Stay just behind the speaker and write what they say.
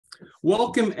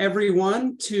Welcome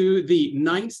everyone to the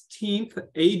 19th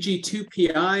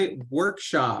AG2PI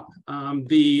workshop.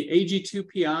 The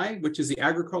AG2PI, which is the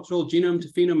Agricultural Genome to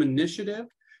Phenome Initiative,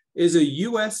 is a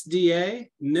USDA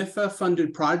NIFA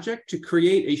funded project to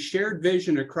create a shared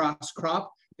vision across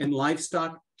crop and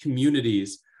livestock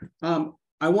communities.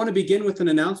 I want to begin with an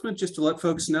announcement just to let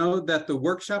folks know that the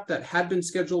workshop that had been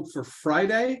scheduled for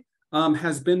Friday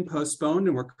has been postponed,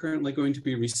 and we're currently going to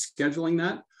be rescheduling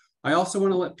that. I also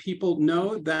want to let people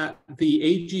know that the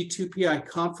AG2PI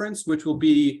conference, which will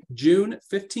be June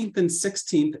 15th and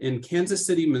 16th in Kansas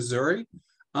City, Missouri,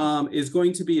 is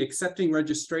going to be accepting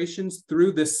registrations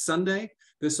through this Sunday.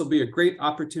 This will be a great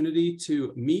opportunity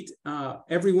to meet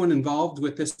everyone involved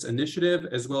with this initiative,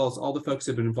 as well as all the folks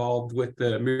who have been involved with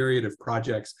the myriad of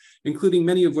projects, including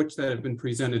many of which that have been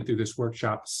presented through this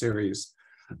workshop series.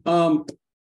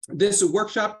 This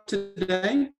workshop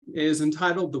today is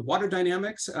entitled The Water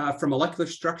Dynamics from Molecular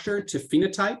Structure to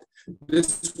Phenotype.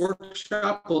 This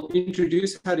workshop will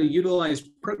introduce how to utilize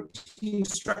protein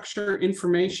structure,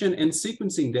 information, and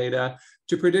sequencing data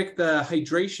to predict the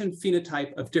hydration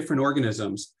phenotype of different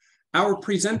organisms. Our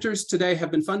presenters today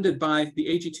have been funded by the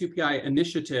AG2PI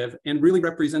initiative and really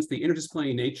represents the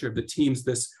interdisciplinary nature of the teams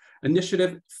this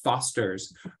initiative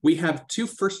fosters. We have two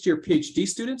first-year PhD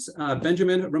students,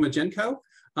 Benjamin Romajenko,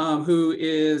 who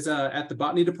is at the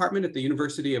botany department at the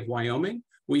University of Wyoming.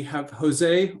 We have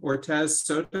Jose Ortez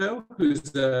Soto,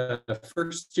 who's a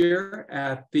first year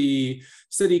at the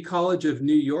City College of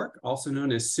New York, also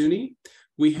known as CUNY.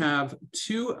 We have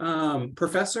two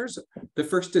professors. The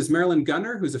first is Marilyn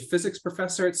Gunner, who's a physics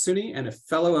professor at CUNY and a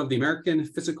fellow of the American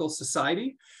Physical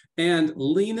Society, and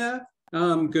Lena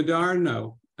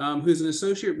Godarno, who's an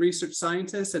associate research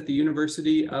scientist at the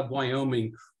University of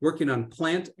Wyoming, working on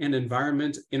plant and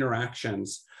environment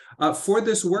interactions. For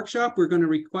this workshop, we're going to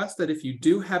request that if you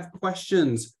do have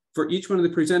questions for each one of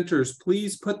the presenters,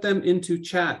 please put them into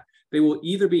chat. They will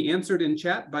either be answered in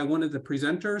chat by one of the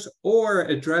presenters or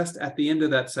addressed at the end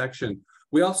of that section.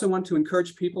 We also want to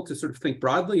encourage people to sort of think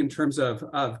broadly in terms of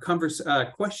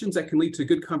questions that can lead to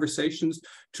good conversations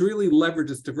to really leverage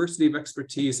this diversity of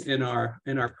expertise in our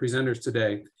presenters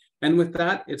today. And with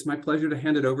that, it's my pleasure to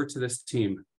hand it over to this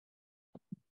team.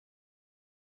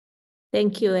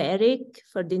 Thank you, Eric,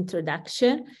 for the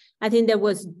introduction. I think there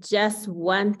was just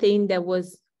one thing that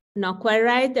was not quite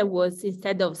right. That was,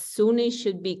 instead of SUNY,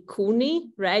 should be CUNY,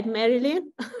 right,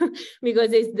 Marilyn?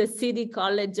 Because it's the City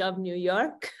College of New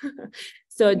York.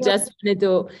 So yep. Just wanted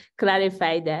to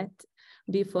clarify that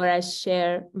before I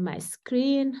share my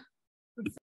screen.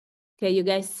 Okay, you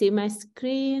guys see my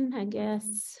screen? I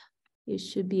guess you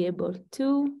should be able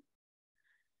to,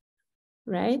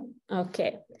 right?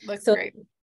 Okay. Looks great.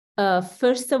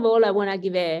 First of all, I want to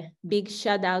give a big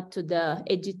shout out to the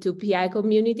AG2PI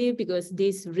community, because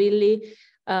this really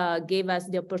gave us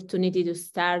the opportunity to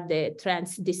start the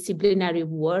transdisciplinary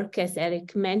work, as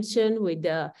Eric mentioned, with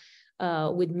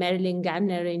Marilyn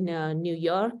Gunner in New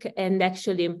York. And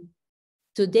actually,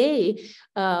 today,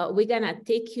 we're going to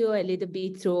take you a little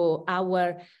bit through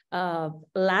our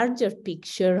larger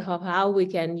picture of how we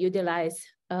can utilize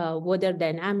water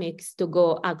dynamics to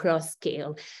go across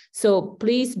scale. So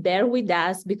please bear with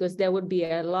us, because there will be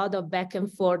a lot of back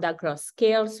and forth across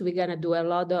scales. We're gonna do a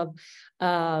lot of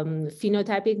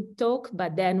phenotypic talk,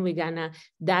 but then we're gonna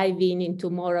dive into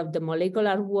more of the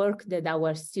molecular work that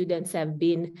our students have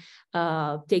been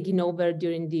taking over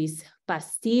during this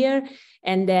past year.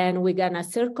 And then we're gonna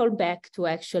circle back to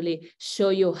actually show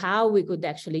you how we could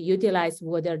actually utilize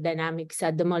water dynamics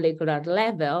at the molecular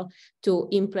level to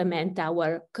implement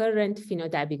our current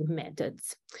phenotypic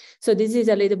methods. So this is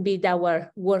a little bit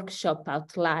our workshop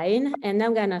outline. And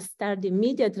I'm gonna start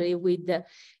immediately with a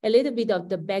little bit of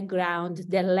the background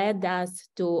that led us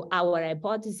to our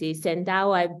hypothesis and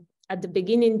how I, at the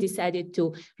beginning, decided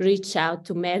to reach out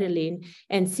to Marilyn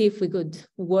and see if we could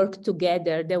work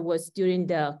together. That was during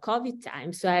the COVID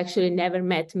time. So I actually never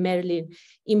met Marilyn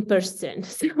in person.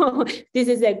 So this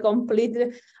is a complete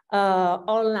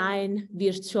online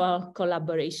virtual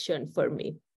collaboration for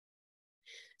me.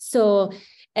 So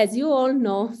as you all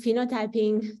know,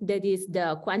 phenotyping, that is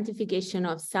the quantification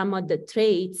of some of the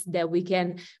traits that we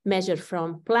can measure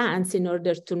from plants in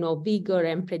order to know vigor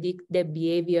and predict their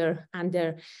behavior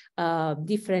under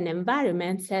different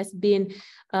environments, has been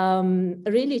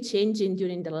really changing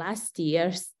during the last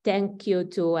years, thank you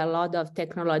to a lot of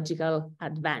technological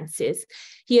advances.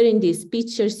 Here in these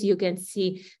pictures, you can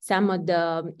see some of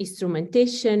the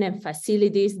instrumentation and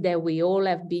facilities that we all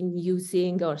have been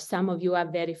using, or some of you are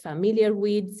very familiar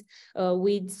with.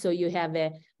 So you have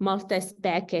a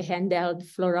multi-spec, a handheld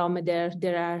fluorometer.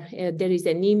 There is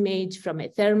an image from a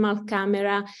thermal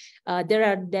camera. There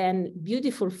are then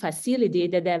beautiful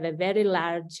facilities that have a very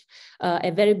large,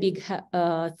 a very big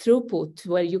throughput,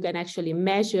 where you can actually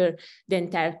measure the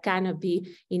entire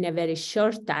canopy in a very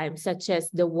short time, such as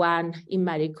the one in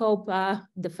Maricopa,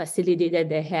 the facility that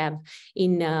they have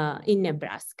in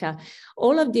Nebraska.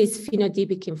 All of this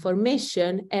phenotypic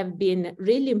information have been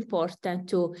really important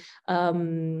to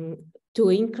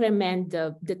increment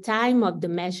the time of the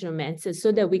measurements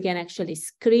so that we can actually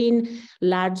screen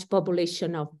large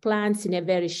population of plants in a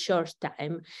very short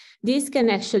time. This can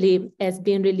actually has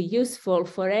been really useful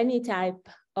for any type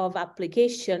of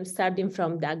application, starting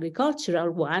from the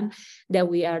agricultural one that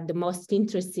we are the most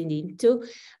interested into,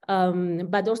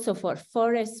 but also for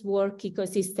forest work,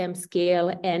 ecosystem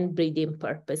scale, and breeding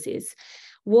purposes.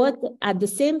 What at the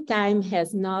same time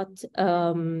hasn't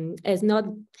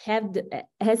had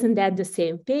the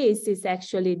same pace is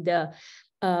actually the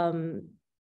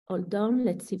hold on,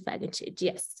 let's see if I can change.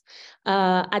 Yes.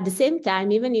 At the same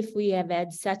time, even if we have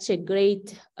had such a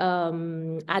great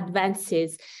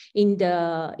advances in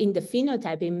the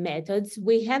phenotyping methods,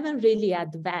 we haven't really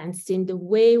advanced in the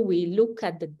way we look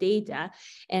at the data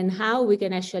and how we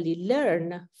can actually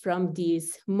learn from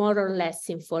these more or less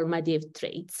informative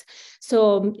traits.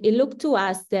 So it looked to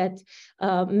us that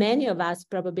many of us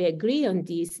probably agree on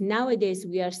this. Nowadays,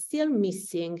 we are still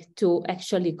missing to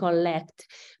actually collect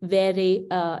very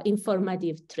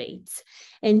informative traits.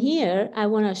 And here, I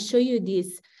want to show you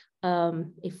this,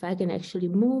 if I can actually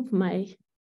move my,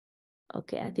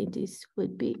 okay, I think this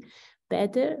would be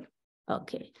better.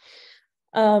 Okay.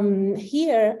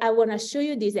 Here, I want to show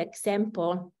you this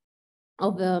example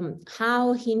of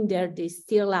how hindered is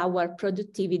still our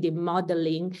productivity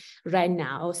modeling right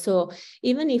now. So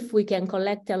even if we can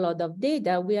collect a lot of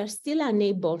data, we are still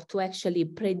unable to actually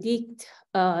predict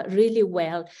really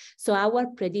well. So our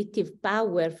predictive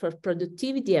power for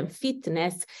productivity and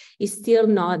fitness is still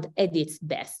not at its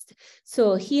best.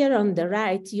 So here on the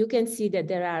right, you can see that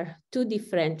there are two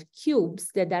different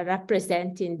cubes that are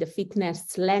representing the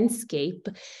fitness landscape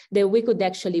that we could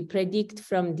actually predict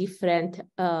from different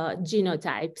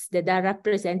genotypes that are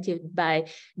represented by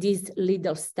these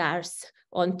little stars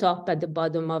on top at the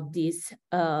bottom of these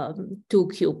two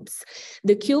cubes.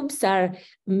 The cubes are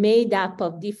made up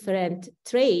of different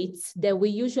traits that we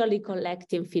usually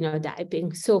collect in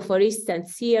phenotyping. So for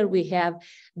instance, here we have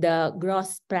the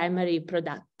gross primary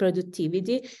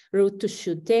productivity, root to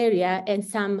shoot area, and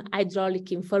some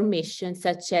hydraulic information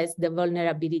such as the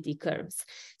vulnerability curves.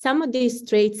 Some of these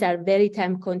traits are very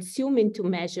time consuming to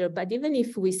measure, but even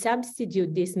if we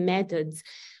substitute these methods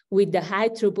with the high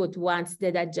throughput ones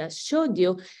that I just showed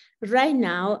you, right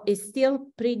now it's still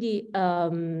pretty,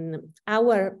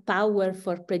 our power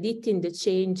for predicting the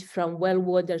change from well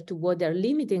water to water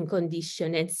limiting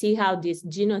condition and see how these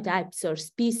genotypes or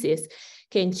species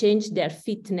can change their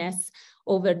fitness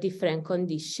over different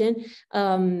conditions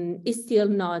is still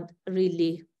not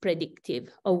really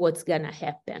predictive of what's gonna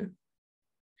happen.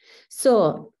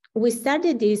 So we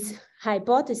started this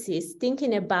hypothesis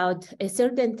thinking about a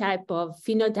certain type of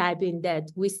phenotyping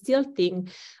that we still think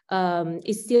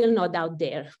is still not out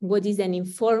there. What is an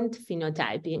informed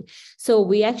phenotyping? So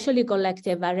we actually collect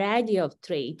a variety of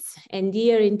traits. And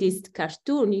here in this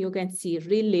cartoon, you can see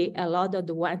really a lot of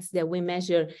the ones that we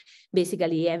measure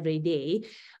basically every day.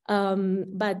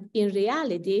 But in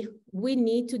reality, we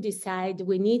need to decide,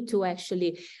 we need to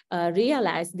actually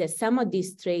realize that some of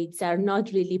these traits are not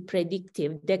really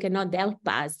predictive. They cannot help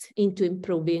us into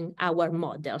improving our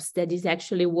models. That is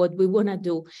actually what we want to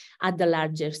do at the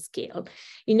larger scale.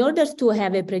 In order to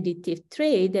have a predictive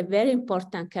trait, a very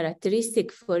important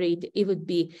characteristic for it, it would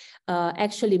be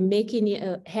actually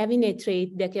having a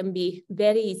trait that can be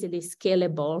very easily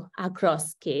scalable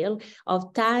across scale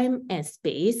of time and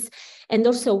space, and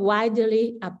also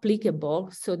widely applicable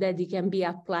so that it can be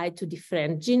applied to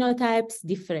different genotypes,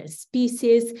 different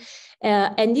species.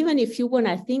 And even if you want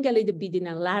to think a little bit in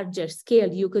a larger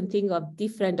scale, you can think of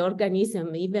different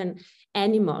organisms, even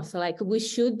animals. Like we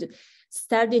should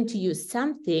starting to use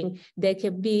something that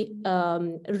can be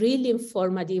really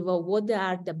informative of what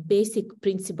are the basic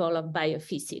principles of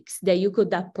biophysics that you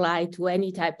could apply to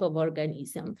any type of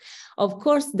organism. Of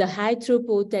course, the high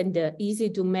throughput and the easy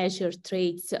to measure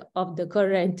traits of the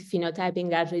current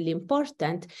phenotyping are really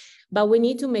important, but we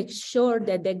need to make sure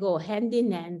that they go hand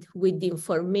in hand with the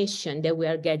information that we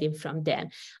are getting from them.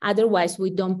 Otherwise, we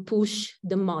don't push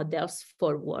the models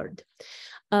forward.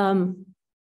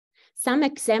 Some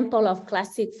example of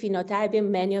classic phenotyping,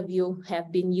 many of you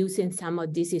have been using some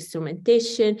of this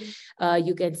instrumentation.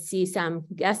 You can see some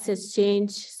gas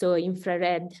exchange, so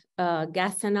infrared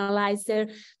gas analyzer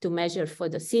to measure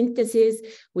photosynthesis.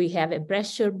 We have a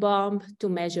pressure bomb to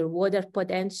measure water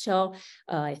potential,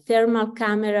 a thermal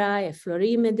camera, a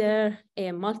fluorimeter,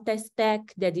 a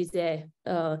multi-spec that is a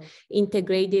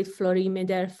integrated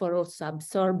fluorimeter for also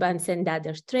absorbance and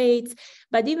other traits.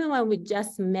 But even when we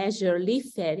just measure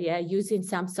leaf area using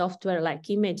some software like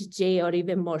ImageJ or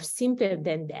even more simple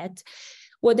than that,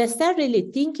 what I start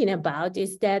really thinking about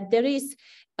is that there is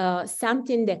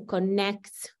something that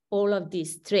connects all of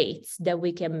these traits that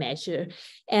we can measure.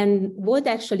 And what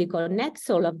actually connects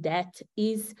all of that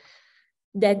is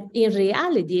that in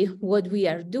reality, what we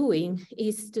are doing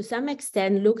is to some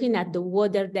extent looking at the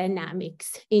water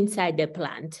dynamics inside the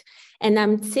plant. And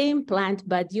I'm saying plant,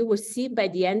 but you will see by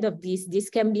the end of this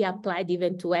can be applied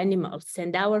even to animals.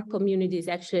 And our community is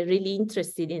actually really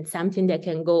interested in something that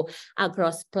can go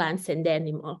across plants and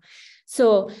animals.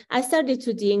 So I started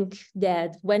to think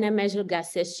that when I measure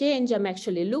gas exchange, I'm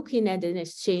actually looking at an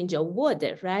exchange of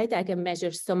water, right? I can measure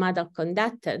stomatal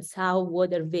conductance, how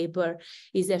water vapor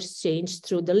is exchanged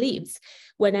through the leaves.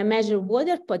 When I measure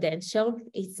water potential,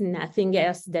 it's nothing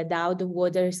else than how the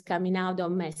water is coming out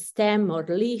of my stem or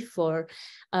leaf or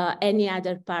any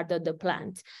other part of the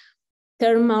plant.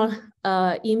 Thermal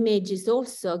images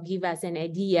also give us an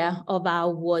idea of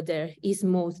how water is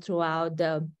moved throughout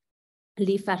the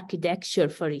leaf architecture,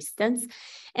 for instance.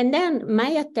 And then my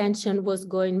attention was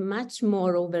going much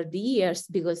more over the years,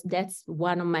 because that's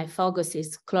one of my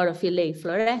focuses, chlorophyll A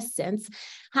fluorescence,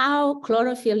 how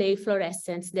chlorophyll A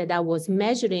fluorescence that I was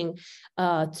measuring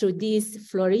through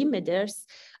these fluorimeters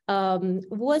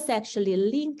was actually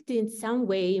linked in some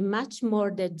way much more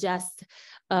than just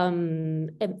a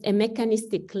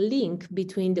mechanistic link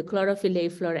between the chlorophyll A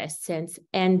fluorescence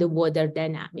and the water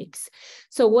dynamics.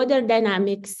 So water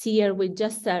dynamics here, we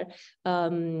just are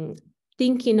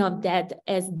thinking of that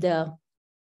as the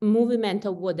movement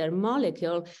of water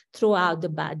molecule throughout the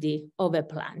body of a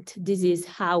plant. This is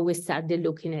how we started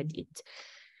looking at it.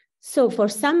 So for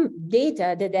some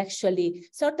data that actually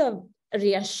sort of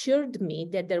reassured me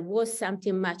that there was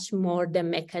something much more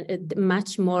than a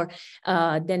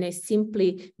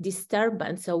simply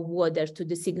disturbance of water to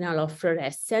the signal of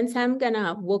fluorescence. I'm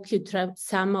gonna walk you through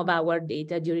some of our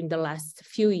data during the last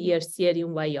few years here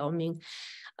in Wyoming.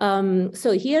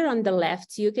 So here on the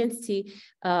left, you can see,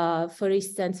 for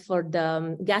instance, for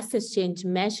the gas exchange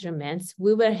measurements,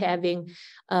 we were having,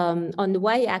 on the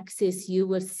y-axis, you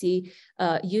will see,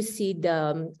 you see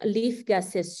the leaf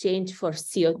gas exchange for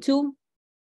CO2,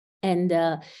 and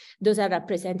those are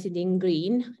represented in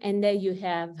green. And then you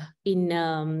have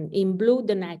in blue,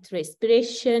 the night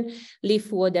respiration,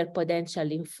 leaf water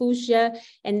potential infusion.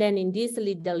 And then in this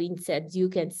little inset, you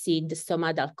can see the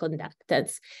stomatal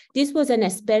conductance. This was an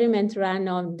experiment run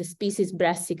on the species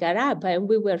Brassica rapa, and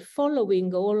we were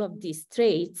following all of these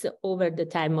traits over the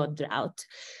time of drought.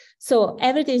 So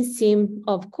everything seemed,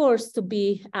 of course, to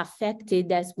be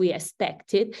affected as we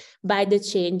expected by the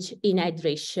change in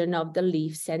hydration of the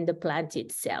leaves and the plant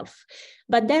itself.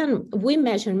 But then we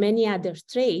measure many other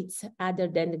traits other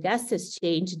than the gas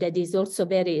exchange that is also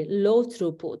very low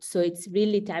throughput. So it's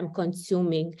really time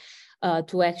consuming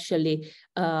to actually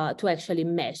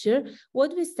measure.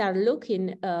 What we start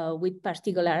looking with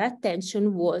particular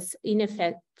attention was, in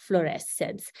effect,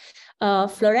 fluorescence.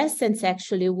 Fluorescence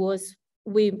actually was,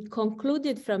 we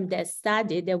concluded from that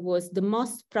study, that was the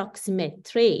most proximate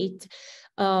trait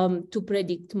to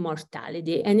predict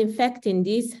mortality. And in fact, in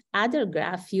this other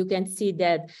graph, you can see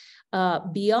that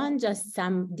beyond just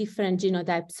some different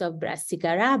genotypes of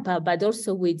Brassica rapa, but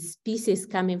also with species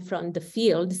coming from the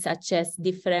field, such as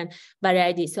different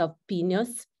varieties of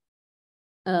Pinus,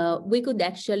 we could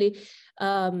actually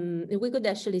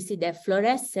see that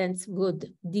fluorescence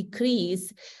would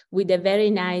decrease with a very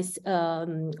nice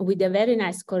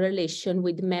correlation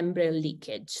with membrane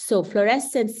leakage. So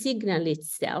fluorescence signal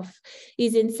itself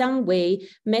is in some way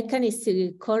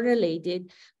mechanistically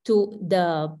correlated to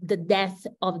the death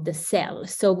of the cell.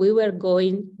 So we were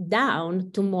going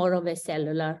down to more of a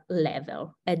cellular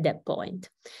level at that point.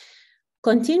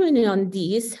 Continuing on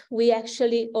this, we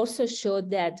actually also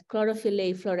showed that chlorophyll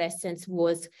A fluorescence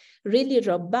was really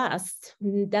robust.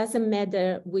 Doesn't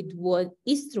matter with what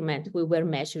instrument we were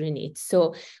measuring it.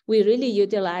 So we really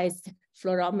utilized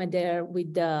fluorometer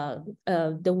with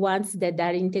the ones that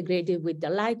are integrated with the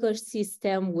Liger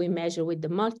system. We measure with the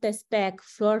multi-spec,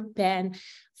 FluorPen,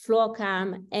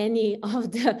 FluoCam, any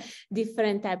of the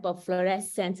different type of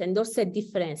fluorescence, and also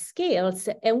different scales.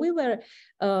 And we were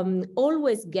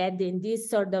always getting this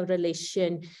sort of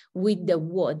relation with the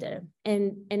water.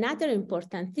 And another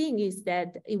important thing is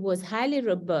that it was highly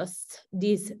robust,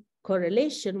 this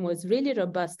correlation was really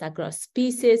robust across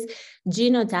species,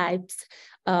 genotypes,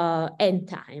 and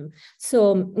time.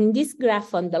 So in this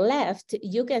graph on the left,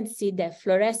 you can see that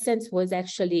fluorescence was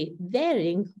actually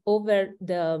varying over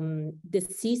the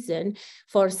season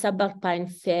for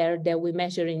subalpine fare that we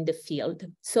measure in the field.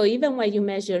 So even when you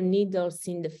measure needles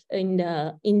in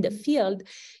the field,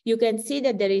 you can see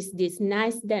that there is this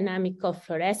nice dynamic of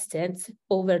fluorescence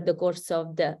over the course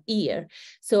of the year.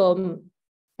 So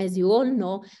as you all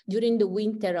know, during the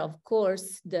winter, of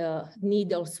course, the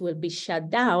needles will be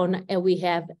shut down and we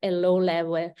have a low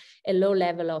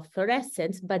level of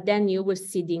fluorescence, but then you will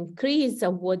see the increase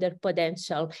of water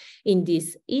potential in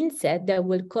this inset that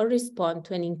will correspond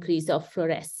to an increase of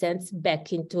fluorescence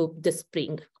back into the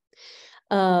spring.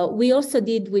 We also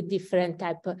did with different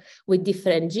genotypes,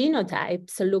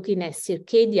 looking at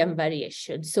circadian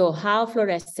variation. So how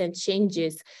fluorescence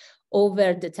changes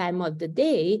over the time of the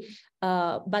day,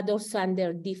 but also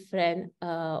under different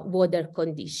water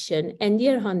condition. And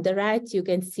here on the right, you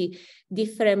can see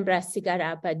different Brassica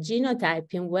rapa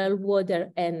genotype in well water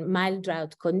and mild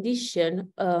drought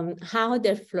condition, how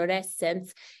their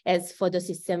fluorescence as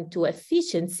photosystem 2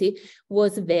 efficiency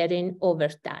was varying over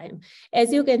time.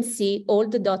 As you can see, all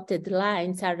the dotted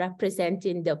lines are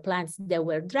representing the plants that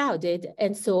were droughted,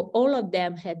 and so all of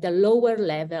them had a lower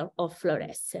level of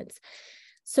fluorescence.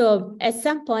 So at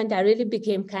some point, I really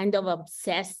became kind of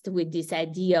obsessed with this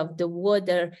idea of the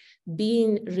water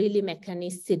being really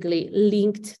mechanistically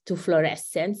linked to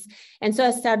fluorescence. And so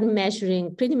I started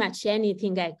measuring pretty much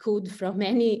anything I could from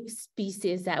any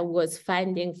species I was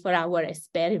finding for our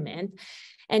experiment.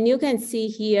 And you can see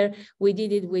here, we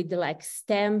did it with like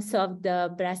stems of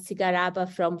the Brassica rapa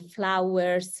from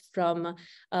flowers, from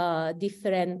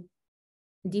different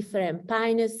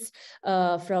pinus,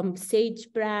 from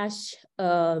sagebrush,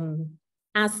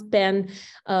 aspen,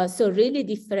 so really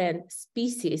different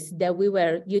species that we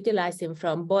were utilizing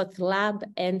from both lab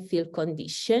and field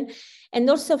condition. And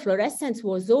also fluorescence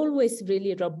was always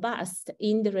really robust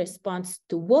in the response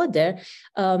to water,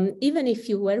 even if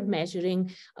you were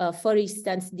measuring, for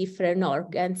instance, different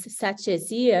organs, such as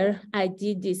here, I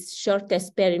did this short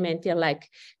experiment here, like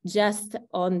just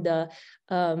on the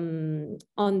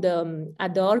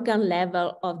at the organ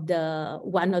level of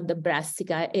one of the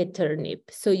Brassica, a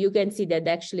turnip. So you can see that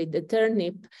actually the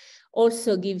turnip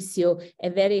also gives you a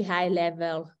very high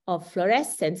level of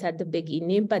fluorescence at the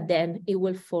beginning, but then it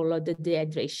will follow the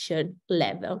dehydration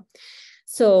level.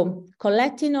 So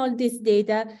collecting all this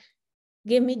data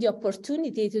gave me the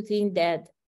opportunity to think that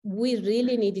we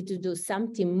really needed to do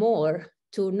something more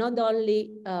to not only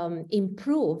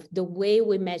improve the way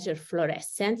we measure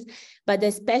fluorescence, but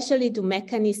especially to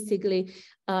mechanistically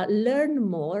learn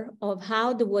more of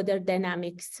how the water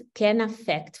dynamics can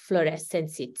affect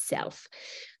fluorescence itself.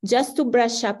 Just to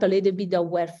brush up a little bit of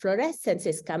where fluorescence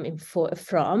is coming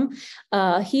from,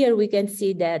 here we can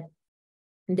see that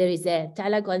there is a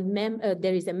thylakoid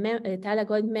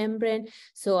membrane.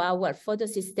 So our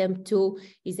photosystem 2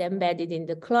 is embedded in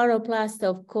the chloroplast.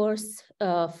 Of course,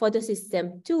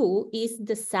 photosystem 2 is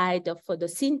the site of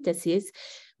photosynthesis,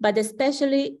 but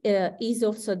especially is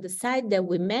also the site that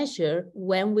we measure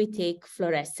when we take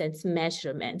fluorescence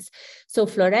measurements. So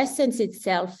fluorescence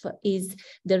itself is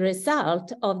the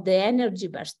result of the energy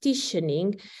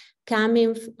partitioning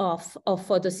coming off of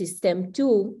photosystem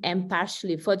 2 and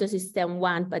partially photosystem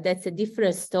 1, but that's a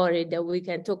different story that we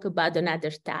can talk about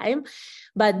another time.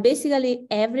 But basically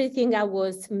everything I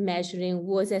was measuring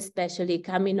was especially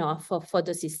coming off of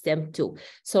photosystem 2.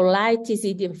 So light is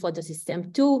hitting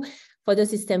photosystem 2.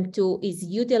 Photosystem 2 is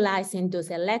utilizing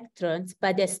those electrons,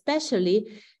 but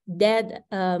especially that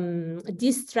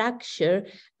this structure,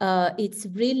 it's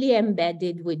really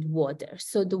embedded with water.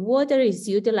 So the water is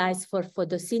utilized for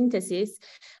photosynthesis,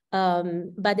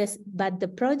 but the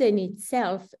protein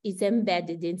itself is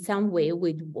embedded in some way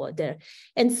with water.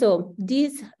 And so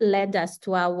this led us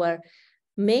to our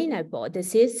main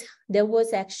hypothesis. There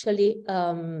was actually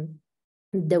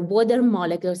the water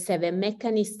molecules have a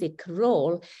mechanistic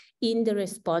role in the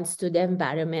response to the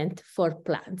environment for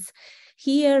plants.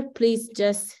 Here, please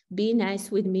just be nice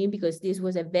with me because this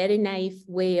was a very naive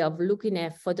way of looking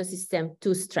at photosystem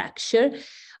 2 structure.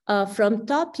 From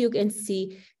top, you can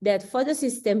see that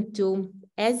photosystem 2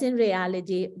 has in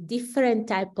reality different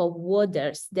type of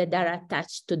waters that are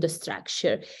attached to the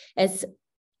structure. As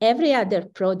every other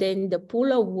protein, the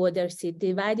pool of waters is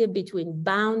divided between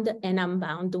bound and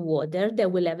unbound water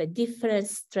that will have a different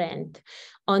strength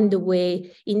in the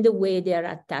way they are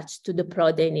attached to the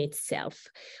protein itself.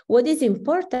 What is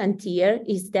important here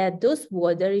is that those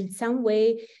water in some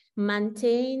way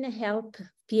help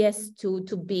PS2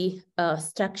 to be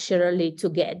structurally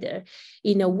together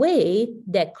in a way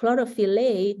that chlorophyll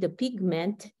A, the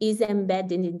pigment, is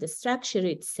embedded in the structure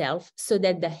itself so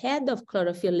that the head of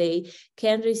chlorophyll A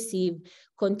can receive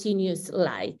continuous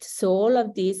light. So all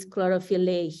of this chlorophyll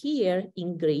A here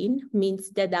in green means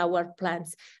that our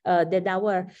plants, that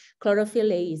our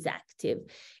chlorophyll A is active.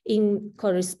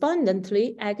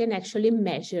 Correspondingly, I can actually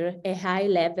measure a high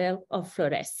level of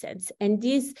fluorescence. And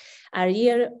these are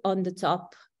here on the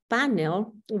top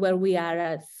panel where we are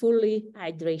at fully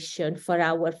hydration for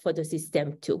our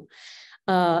photosystem 2.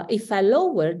 If I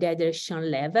lower the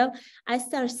hydration level, I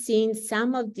start seeing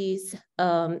some of these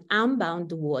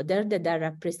unbound water that are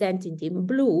represented in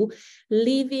blue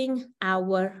leaving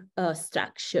our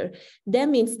structure. That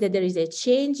means that there is a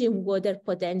change in water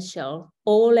potential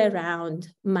all around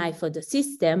my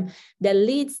photosystem that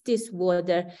leads this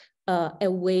water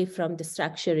away from the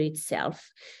structure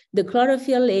itself. The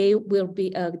chlorophyll A will be,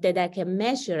 that I can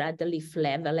measure at the leaf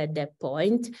level at that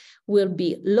point, will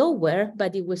be lower,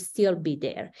 but it will still be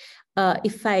there.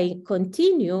 If I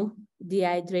continue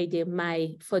dehydrating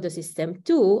my photosystem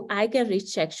 2, I can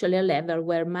reach actually a level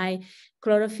where my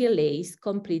chlorophyll A is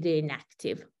completely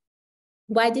inactive.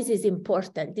 Why this is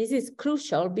important? This is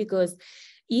crucial because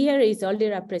here is only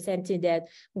representing that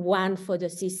one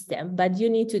photosystem, but you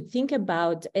need to think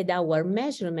about at our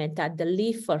measurement at the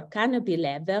leaf or canopy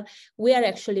level, we are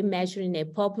actually measuring a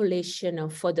population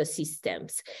of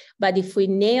photosystems. But if we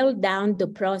nail down the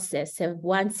process at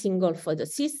one single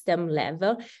photosystem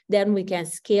level, then we can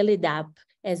scale it up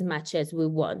as much as we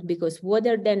want, because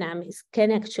water dynamics can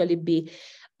actually be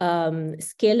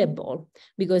scalable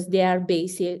because they are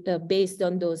based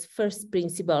on those first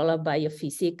principles of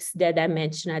biophysics that I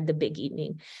mentioned at the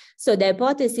beginning. So the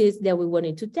hypothesis that we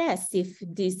wanted to test if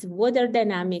these water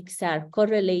dynamics are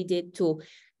correlated to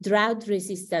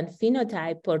drought-resistant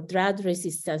phenotype or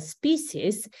drought-resistant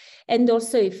species, and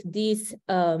also if these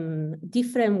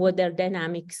different water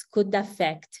dynamics could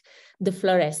affect the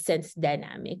fluorescence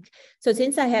dynamic. So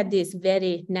since I had this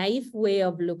very naive way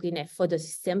of looking at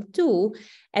photosystem 2,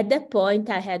 at that point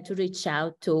I had to reach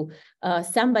out to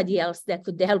somebody else that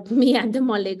could help me at the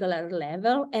molecular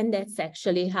level, and that's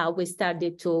actually how we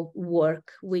started to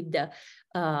work with the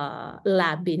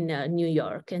lab in New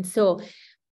York. And so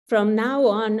from now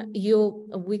on,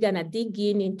 we're gonna dig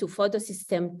into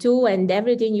photosystem 2, and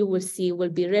everything you will see will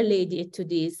be related to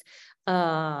this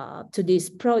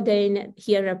protein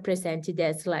here represented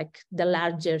as like the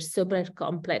larger super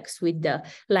complex with the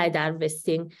light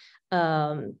harvesting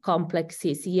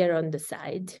complexes here on the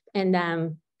side. And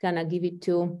I'm gonna give it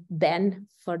to Ben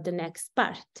for the next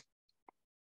part.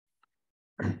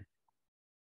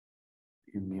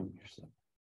 You mute yourself.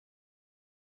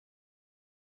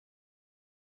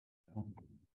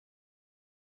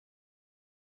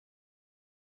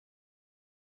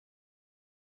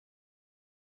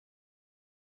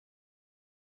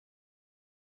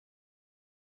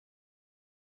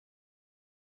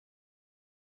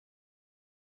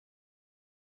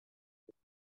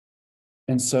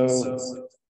 And so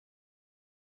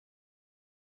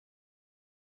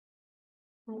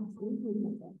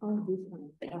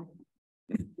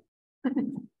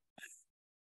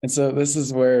and so this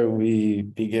is where we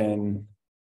begin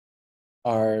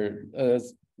where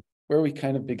we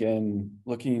kind of begin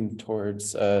looking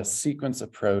towards a sequence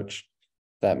approach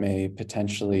that may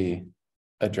potentially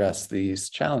address these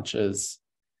challenges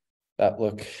that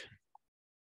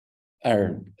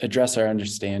address our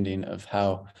understanding of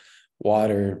how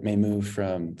water may move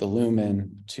from the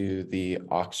lumen to the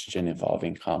oxygen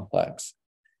evolving complex.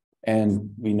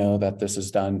 And we know that this is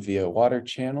done via water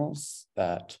channels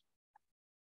but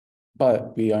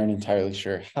we aren't entirely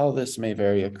sure how this may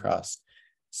vary across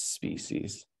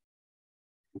species.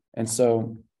 And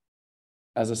so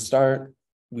as a start,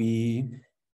 we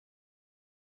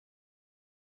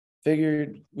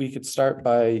figured we could start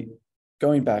by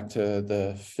going back to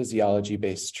the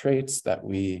physiology-based traits that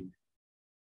we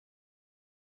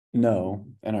know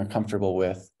and are comfortable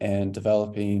with, and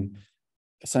developing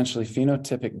essentially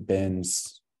phenotypic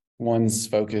bins. One's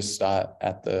focused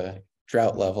at the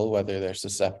drought level, whether they're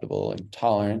susceptible and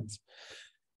tolerant.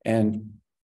 And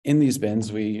in these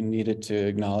bins, we needed to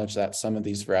acknowledge that some of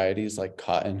these varieties, like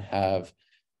cotton, have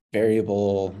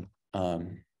variable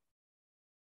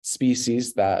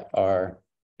species that are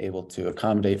able to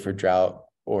accommodate for drought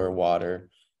or water,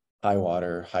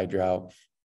 high drought.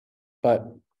 But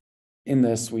in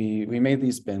this, we made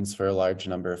these bins for a large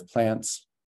number of plants,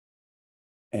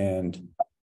 and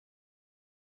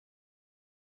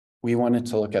we wanted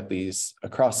to look at these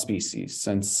across species,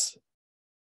 since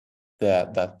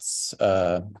that's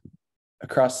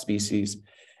across species,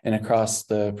 and across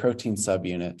the protein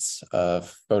subunits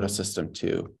of photosystem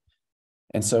 2.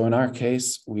 And so in our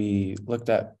case, we looked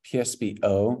at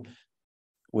PSBO,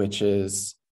 which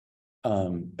is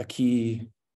a key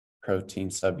protein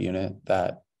subunit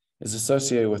that is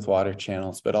associated with water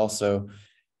channels, but also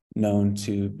known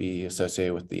to be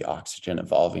associated with the oxygen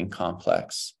evolving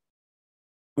complex.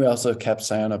 We also kept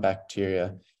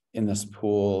cyanobacteria in this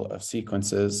pool of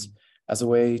sequences as a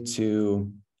way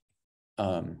to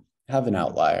have an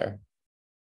outlier.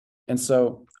 And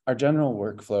so our general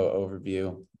workflow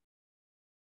overview,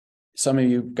 some of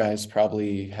you guys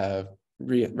probably have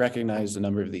recognized a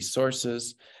number of these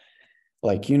sources,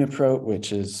 like UniProt,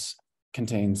 which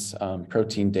contains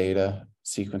protein data,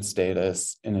 sequence data,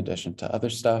 in addition to other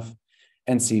stuff,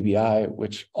 and CBI,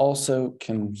 which also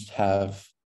can have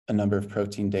a number of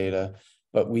protein data,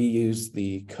 but we use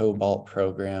the Cobalt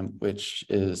program, which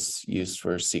is used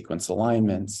for sequence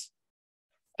alignments,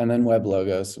 and then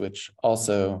WebLogos, which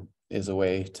also is a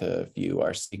way to view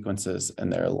our sequences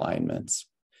and their alignments.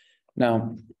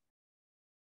 Now,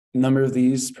 a number of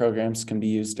these programs can be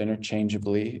used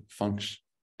interchangeably,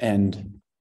 and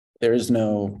there is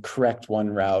no correct one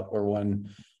route or one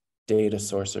data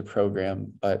source or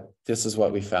program, but this is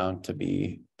what we found to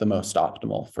be the most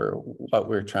optimal for what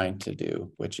we're trying to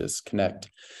do, which is connect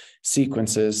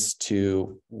sequences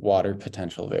to water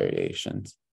potential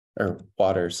variations or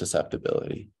water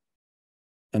susceptibility.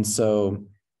 And so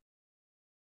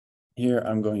here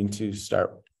I'm going to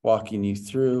start walking you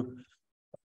through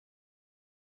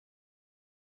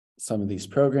some of these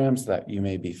programs that you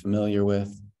may be familiar with.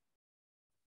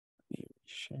 Let me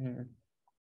share.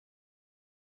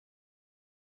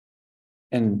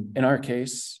 And in our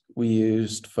case, we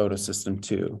used photosystem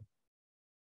 2.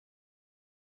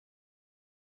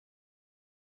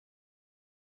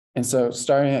 And so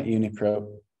starting at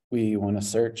UniProt, we want to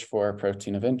search for a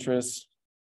protein of interest.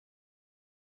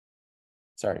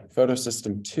 Sorry,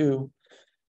 photosystem 2,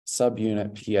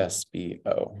 subunit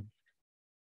PSBO.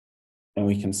 And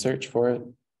we can search for it.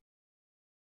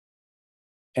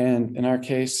 And in our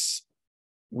case,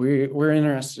 we're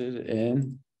interested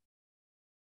in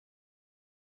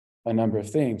a number of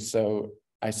things. So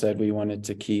I said we wanted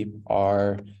to keep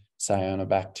our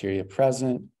cyanobacteria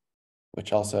present,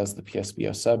 which also has the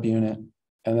PSBO subunit.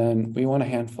 And then we want a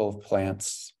handful of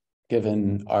plants,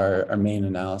 given our main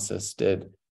analysis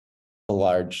did a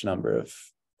large number of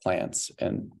plants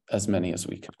and as many as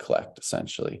we could collect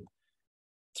essentially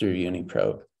through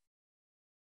UniProt.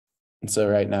 And so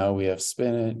right now we have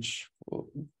spinach, we'll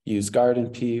use garden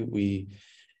pea, we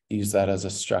use that as a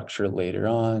structure later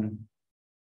on.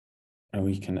 And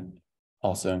we can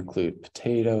also include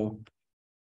potato.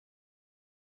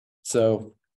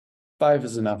 So 5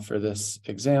 is enough for this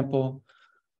example.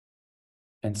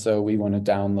 And so we want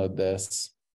to download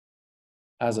this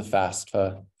as a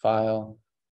FASTA file.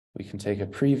 We can take a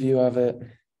preview of it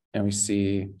and we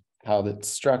see how that's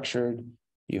structured.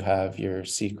 You have your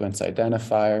sequence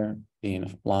identifier being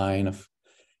a line of,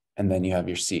 and then you have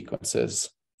your sequences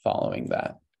following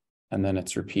that. And then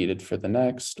it's repeated for the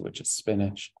next, which is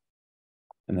spinach,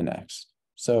 and the next.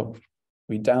 So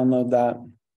we download that.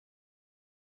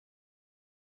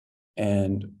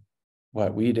 And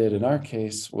what we did in our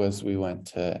case was we went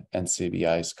to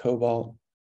NCBI's Cobalt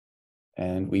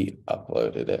and we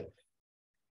uploaded it.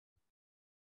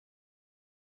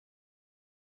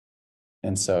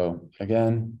 And so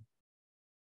again,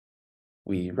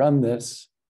 we run this,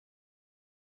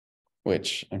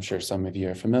 which I'm sure some of you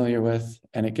are familiar with,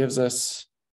 and it gives us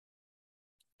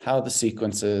how the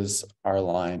sequences are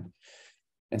aligned.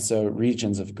 And so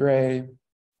regions of gray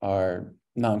are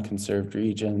non-conserved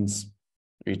regions.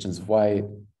 Regions of white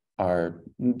are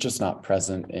just not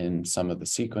present in some of the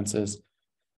sequences.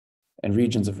 And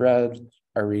regions of red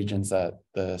are regions that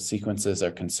the sequences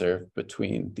are conserved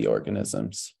between the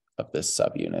organisms of this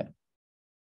subunit.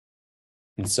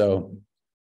 And so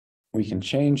we can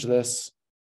change this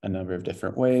a number of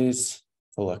different ways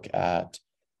to look at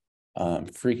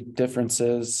freak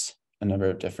differences, a number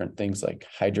of different things like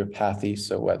hydropathy,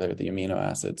 so whether the amino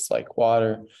acids like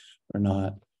water or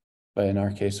not. But in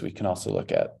our case, we can also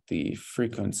look at the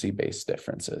frequency-based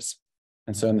differences.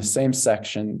 And so in the same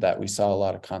section that we saw a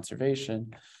lot of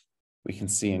conservation, we can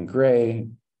see in gray,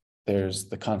 there's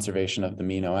the conservation of the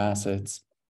amino acids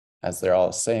as they're all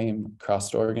the same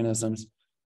across organisms.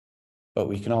 But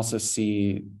we can also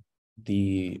see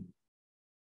the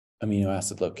amino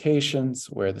acid locations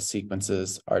where the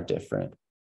sequences are different.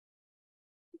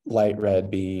 Light red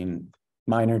being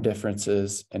minor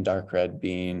differences and dark red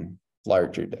being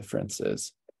larger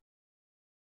differences.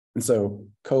 And so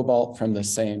Cobalt from the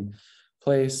same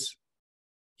place,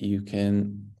 you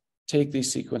can take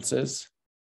these sequences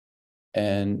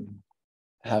and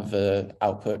have the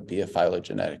output be a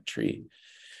phylogenetic tree,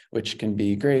 which can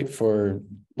be great for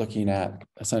looking at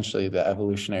essentially the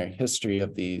evolutionary history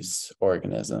of these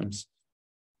organisms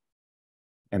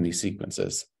and these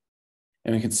sequences.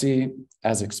 And we can see,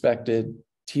 as expected,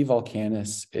 T.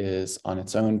 volcanis is on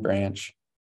its own branch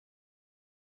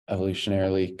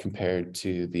evolutionarily compared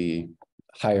to the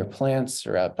higher plants,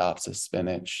 Arabidopsis,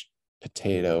 spinach,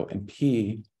 potato, and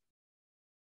pea.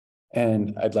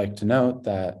 And I'd like to note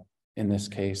that in this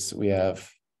case, we have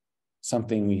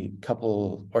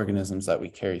couple organisms that we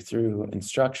carry through in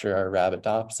structure are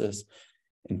Arabidopsis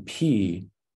and pea.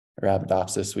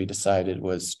 Arabidopsis we decided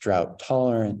was drought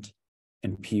tolerant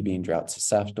and pea being drought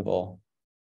susceptible.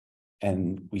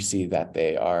 And we see that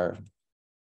they are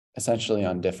essentially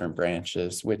on different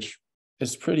branches, which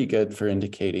is pretty good for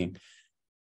indicating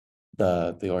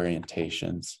the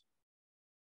orientations.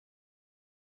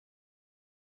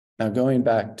 Now going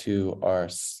back to our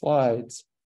slides,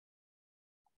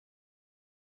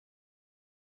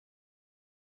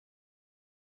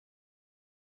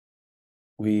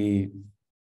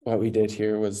 what we did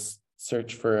here was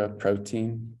search for a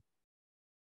protein,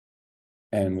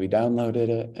 and we downloaded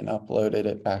it and uploaded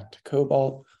it back to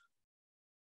Cobalt.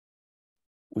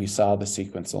 We saw the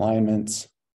sequence alignments,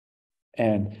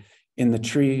 and in the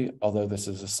tree, although this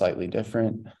is a slightly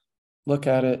different look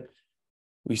at it,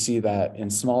 we see that in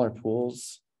smaller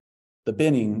pools, the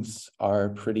binnings are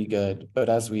pretty good, but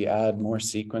as we add more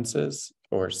sequences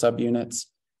or subunits,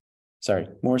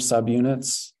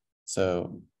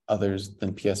 so others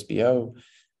than PSBO,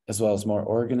 as well as more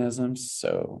organisms,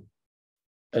 so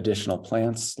additional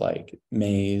plants like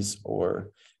maize or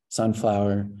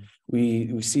sunflower,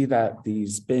 we see that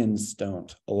these bins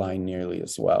don't align nearly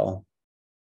as well.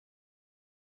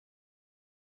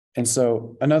 And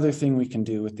so another thing we can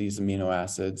do with these amino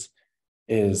acids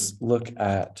is look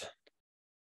at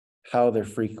how their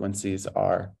frequencies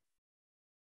are.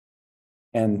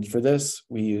 And for this,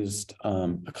 we used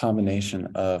a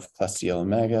combination of Klestiel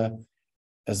Omega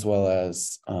as well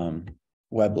as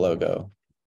Web Logo.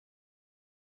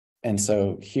 And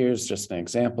so here's just an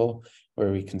example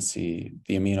where we can see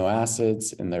the amino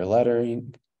acids in their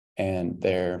lettering and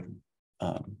their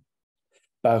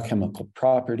biochemical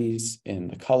properties in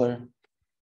the color.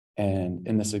 And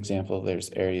in this example, there's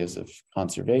areas of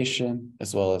conservation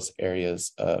as well as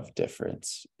areas of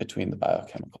difference between the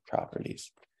biochemical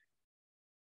properties.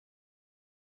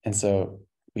 And so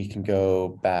we can go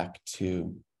back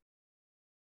to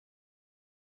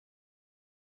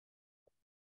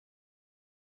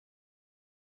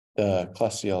the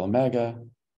Klestiel Omega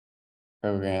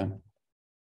program,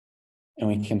 and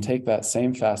we can take that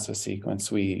same FASTA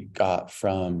sequence we got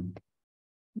from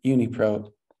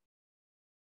UniProt,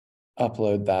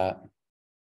 upload that,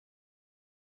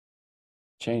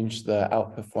 change the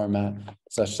output format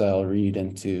such that it'll read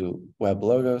into Web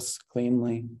Logos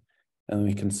cleanly, and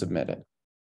we can submit it.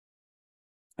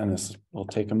 And this will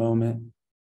take a moment.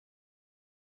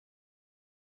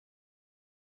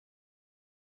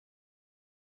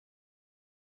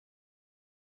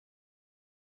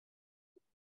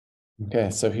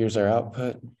 Okay, so here's our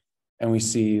output, and we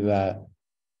see that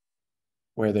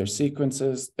where there's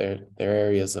sequences, there are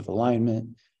areas of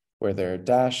alignment. Where there are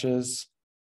dashes,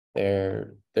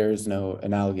 there's no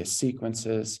analogous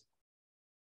sequences.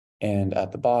 And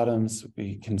at the bottoms,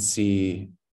 we can see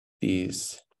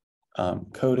these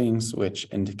codings, which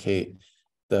indicate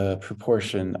the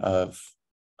proportion of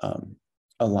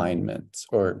alignments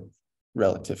or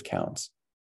relative counts.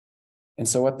 And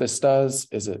so what this does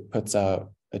is it puts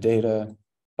out a data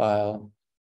file,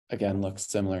 again, looks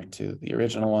similar to the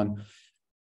original one,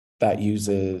 that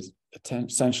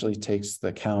essentially takes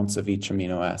the counts of each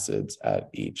amino acids at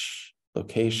each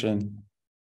location.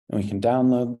 And we can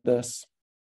download this.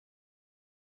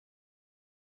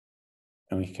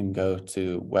 And we can go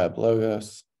to Web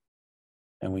Logos,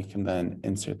 and we can then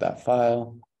insert that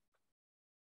file.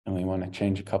 And we want to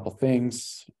change a couple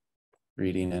things,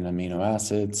 reading in amino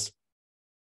acids,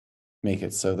 make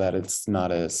it so that it's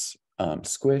not as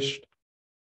squished,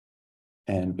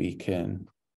 and we can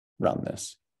run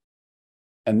this.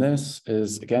 And this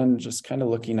is, again, just kind of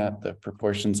looking at the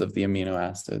proportions of the amino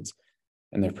acids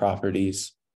and their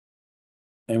properties.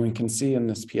 And we can see in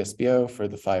this PSBO for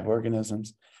the 5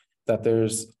 organisms that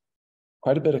there's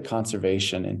quite a bit of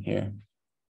conservation in here,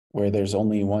 where there's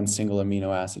only one single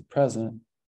amino acid present,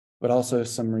 but also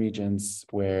some regions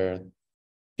where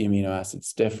the amino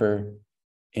acids differ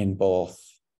in both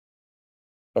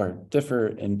the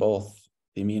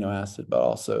amino acid, but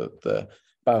also the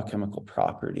biochemical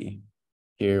property.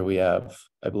 Here we have,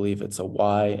 I believe it's a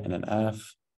Y and an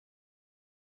F,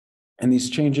 And these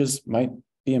changes might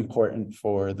be important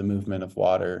for the movement of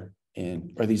water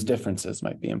or these differences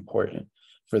might be important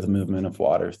for the movement of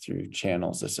water through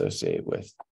channels associated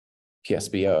with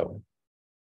PSBO.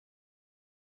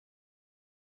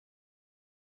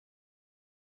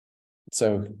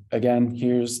 So again,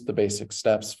 here's the basic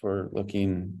steps for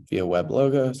looking via web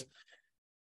logos.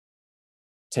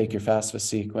 Take your FASTA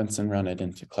sequence and run it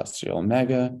into Cluster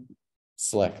Omega,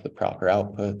 select the proper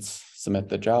outputs, submit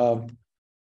the job,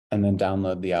 and then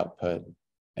download the output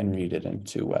and read it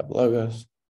into web logos.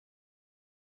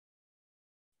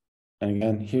 And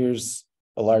again, here's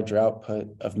a larger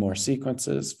output of more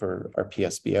sequences for our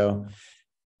PSBO.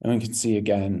 And we can see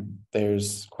again,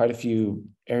 there's quite a few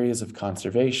areas of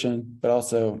conservation, but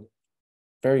also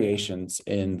variations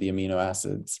in the amino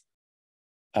acids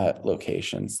at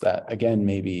locations that again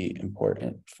may be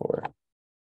important for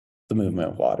the movement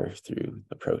of water through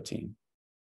the protein.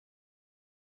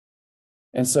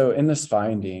 And so in this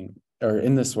finding, or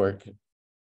in this work,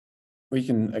 we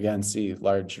can again see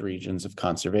large regions of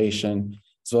conservation,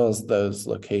 as well as those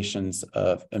locations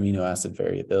of amino acid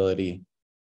variability.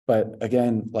 But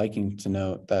again, liking to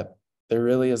note that there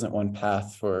really isn't one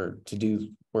path to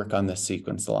do work on this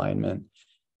sequence alignment,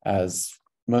 as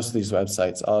most of these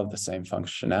websites all have the same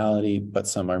functionality, but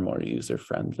some are more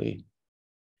user-friendly.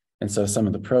 And so some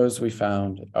of the pros we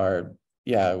found are,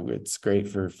 yeah, it's great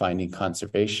for finding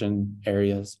conservation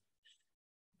areas,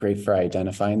 great for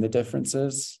identifying the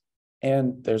differences,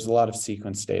 and there's a lot of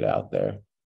sequence data out there.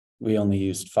 We only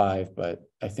used 5, but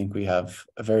I think we have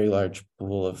a very large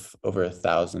pool of over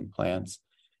 1,000 plants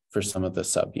for some of the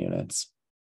subunits.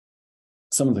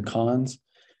 Some of the cons,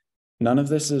 none of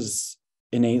this is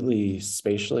innately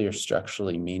spatially or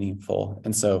structurally meaningful.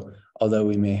 And so although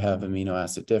we may have amino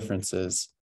acid differences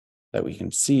that we can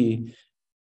see,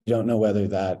 you don't know whether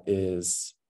that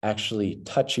is actually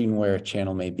touching where a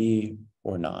channel may be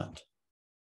or not.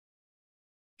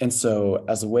 And so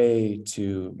as a way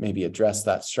to maybe address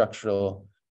that structural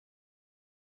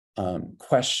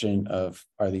question of,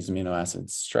 are these amino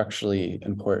acids structurally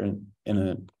important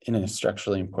in a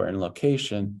structurally important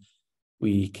location,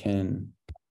 we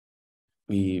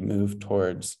move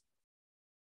towards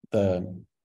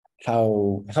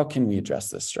how can we address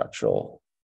this structural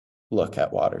look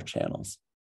at water channels.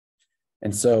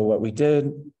 And so what we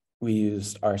did, we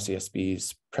used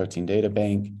RCSB's protein data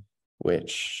bank,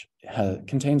 which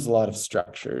contains a lot of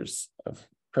structures of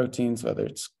proteins, whether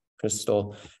it's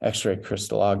crystal, X-ray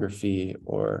crystallography,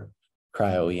 or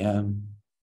cryo-EM.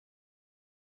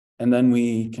 And then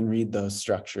we can read those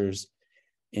structures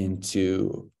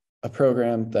into a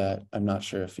program that I'm not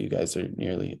sure if you guys are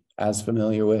nearly as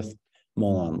familiar with,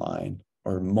 MolOnline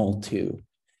or Mol2.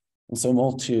 And so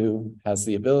Mol2 has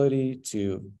the ability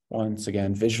to, once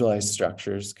again, visualize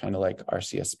structures, kind of like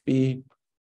RCSB,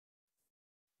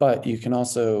 but you can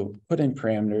also put in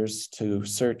parameters to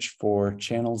search for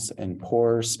channels and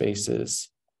pore spaces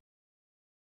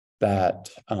that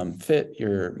fit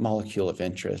your molecule of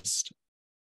interest.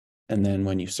 And then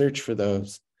when you search for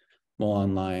those,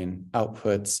 MolOnline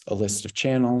outputs a list of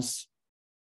channels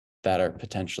that are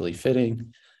potentially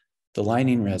fitting, the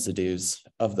lining residues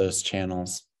of those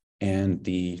channels, and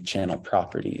the channel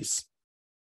properties.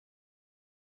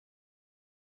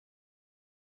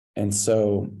 And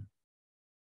so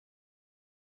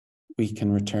we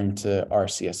can return to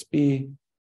RCSB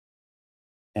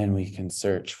and we can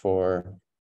search for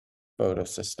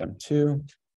photosystem 2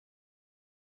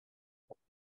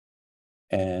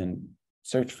 and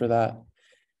search for that.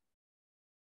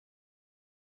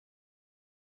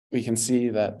 We can see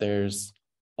that there's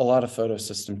a lot of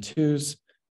photosystem 2s,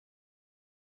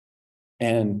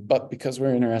 but because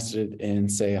we're interested in,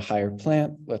 say, a higher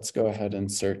plant, let's go ahead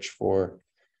and search for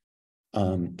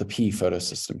the P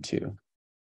photosystem 2.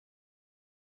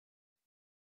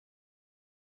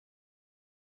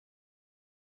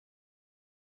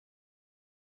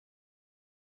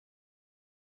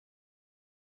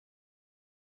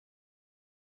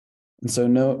 And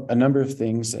so a number of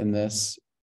things in this.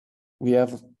 We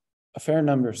have a fair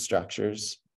number of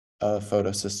structures of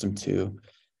photosystem 2,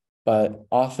 but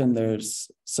often there's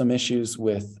some issues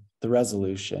with the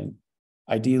resolution.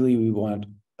 Ideally, we want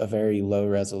a very low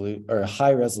resolution or a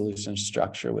high resolution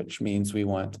structure, which means we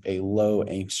want a low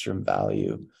angstrom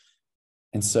value.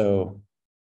 And so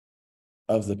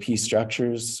of the P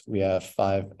structures, we have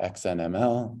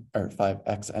 5XNML or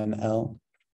 5XNL.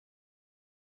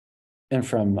 And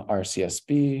from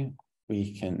RCSB,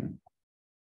 we can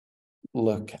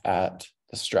look at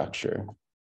the structure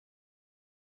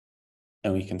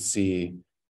and we can see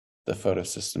the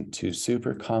photosystem 2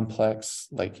 super complex,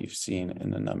 like you've seen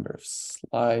in a number of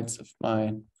slides of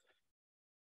mine.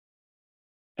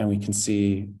 And we can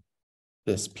see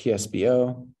this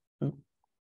PSBO.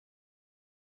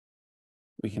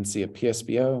 We can see a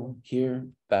PSBO here.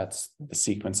 That's the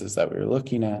sequences that we were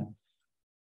looking at.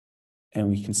 And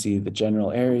we can see the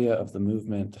general area of the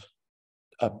movement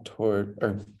up toward,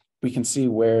 or we can see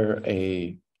where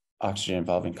a oxygen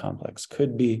involving complex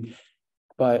could be,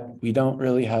 but we don't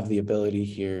really have the ability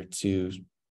here to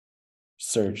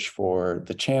search for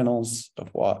the channels of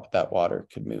what that water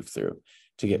could move through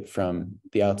to get from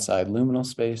the outside luminal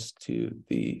space to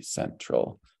the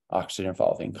central oxygen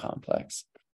involving complex.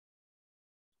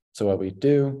 So what we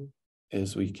do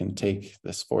is we can take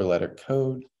this 4-letter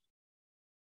code,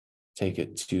 take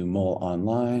it to Mole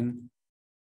Online,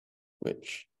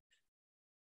 which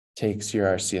takes your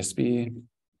RCSB,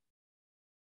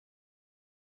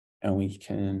 and we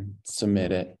can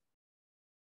submit it.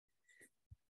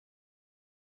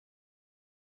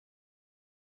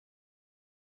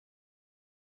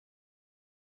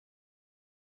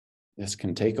 This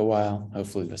can take a while.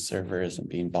 Hopefully the server isn't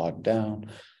being bogged down.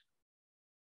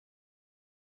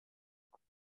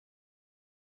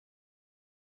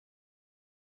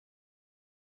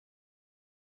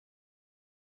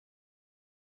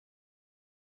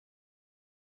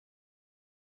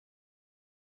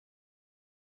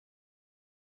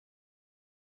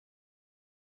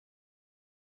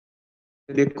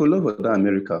 They call over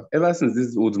America ever since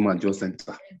this old man just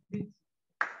entered.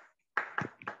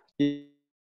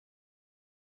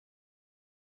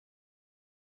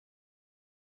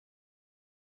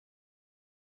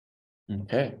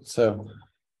 Okay, so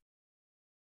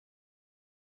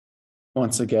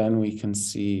once again, we can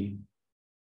see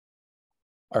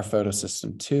our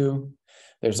photosystem 2.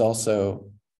 There's also,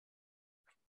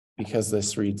 because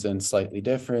this reads in slightly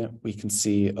different, we can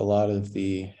see a lot of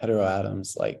the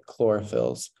heteroatoms like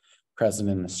chlorophylls present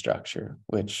in the structure,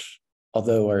 which,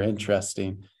 although are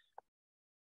interesting,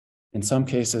 in some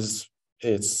cases,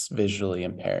 it's visually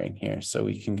impairing here. So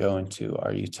we can go into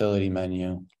our utility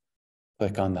menu,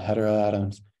 click on the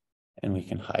heteroatoms, and we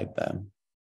can hide them.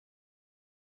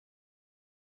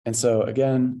 And so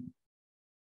again,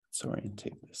 let's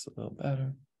orientate this a little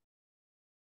better.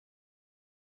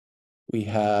 We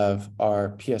have our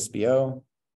PSBO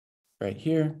right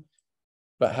here,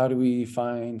 but how do we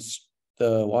find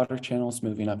the water channels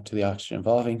moving up to the oxygen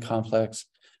involving complex?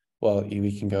 Well,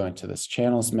 we can go into this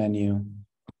channels menu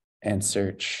and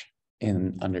search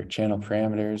under channel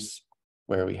parameters,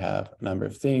 where we have a number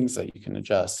of things that you can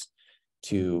adjust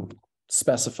to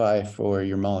specify for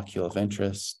your molecule of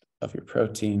interest of your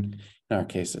protein. In our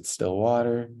case, it's still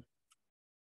water.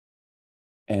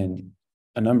 And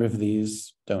a number of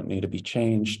these don't need to be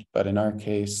changed, but in our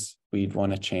case, we'd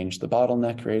want to change the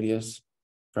bottleneck radius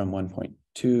from 1.2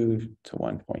 to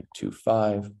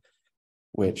 1.25,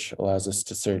 which allows us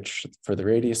to search for the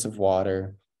radius of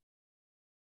water.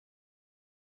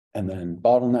 And then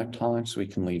bottleneck tolerance, we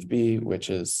can leave B, which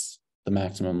is the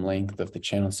maximum length of the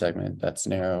channel segment that's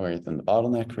narrower than the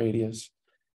bottleneck radius,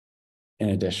 in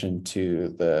addition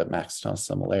to the maximal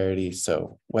similarity.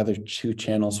 So whether 2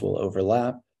 channels will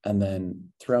overlap, and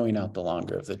then throwing out the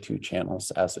longer of the 2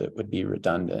 channels as it would be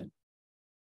redundant.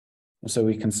 And so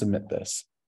we can submit this.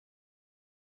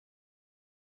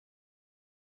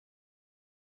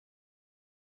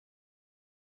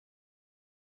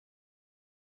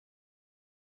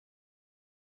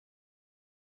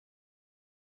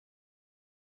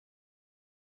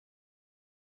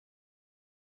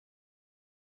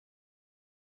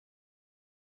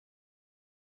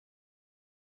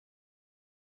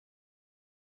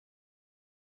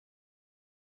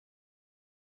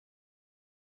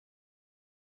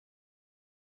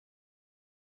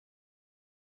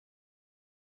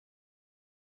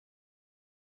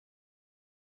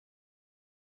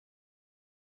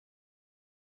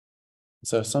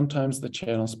 So sometimes the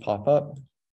channels pop up,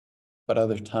 but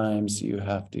other times you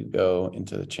have to go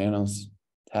into the channels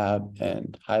tab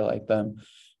and highlight them,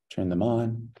 turn them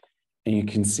on. And you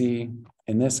can see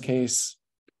in this case,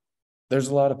 there's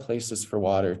a lot of places for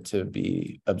water to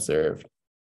be observed.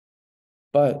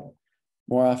 But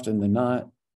more often than not,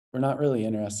 we're not really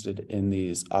interested in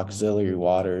these auxiliary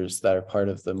waters that are part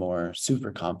of the more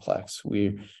super complex.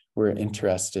 We're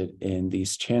interested in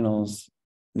these channels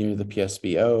near the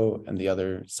PSBO and the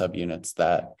other subunits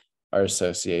that are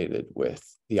associated with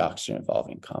the oxygen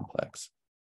involving complex.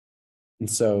 And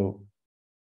so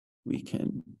we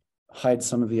can hide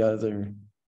some of the other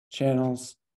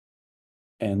channels,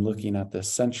 and looking at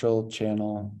this central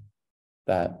channel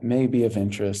that may be of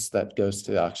interest that goes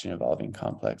to the oxygen involving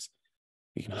complex,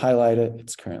 we can highlight it.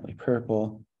 It's currently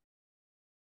purple,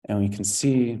 and we can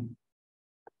see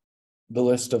the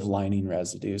list of lining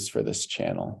residues for this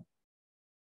channel.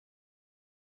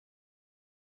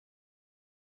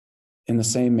 In the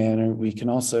same manner, we can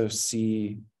also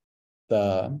see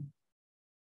the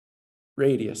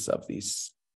radius of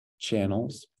these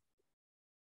channels,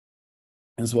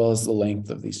 as well as the length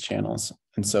of these channels.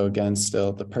 And so again,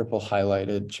 still the purple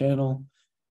highlighted channel,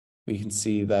 we can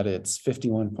see that it's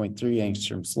 51.3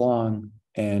 angstroms long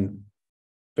and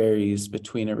varies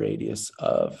between a radius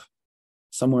of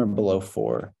somewhere below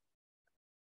 4,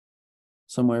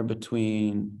 somewhere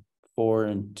between 4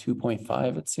 and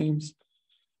 2.5, it seems.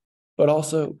 But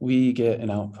also we get an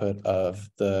output of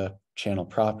the channel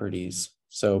properties.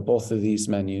 So both of these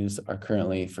menus are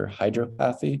currently for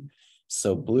hydropathy.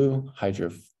 So blue,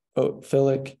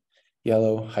 hydrophilic,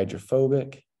 yellow,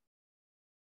 hydrophobic.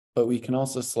 But we can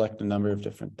also select a number of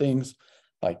different things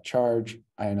like charge,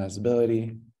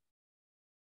 ionizability,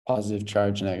 positive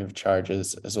charge, negative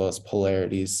charges, as well as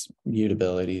polarities,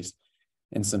 mutabilities,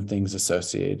 and some things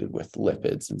associated with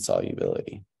lipids and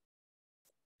solubility.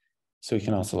 So we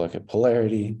can also look at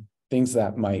polarity, things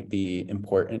that might be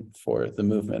important for the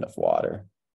movement of water.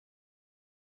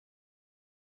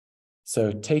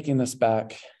 So taking this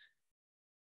back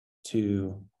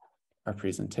to our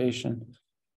presentation,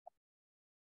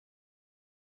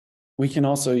 we can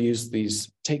also use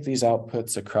take these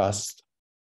outputs across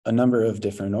a number of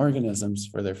different organisms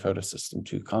for their photosystem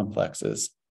 2 complexes.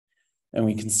 And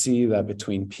we can see that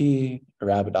between P,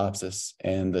 Arabidopsis,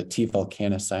 and the T.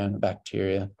 volcanus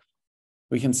cyanobacteria,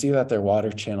 we can see that their water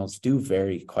channels do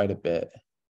vary quite a bit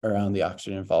around the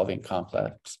oxygen involving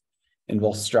complex in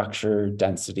both structure,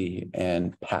 density,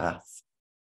 and path.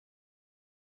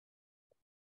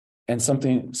 And some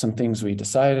things we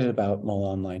decided about Mole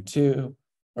Online 2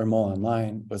 or Mole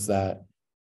Online was that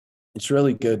it's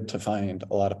really good to find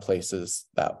a lot of places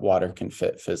that water can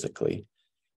fit physically.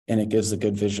 And it gives a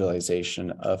good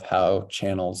visualization of how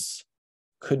channels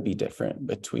could be different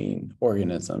between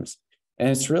organisms. And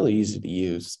it's really easy to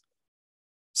use.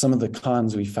 Some of the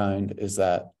cons we find is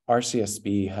that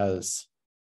RCSB has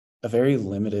a very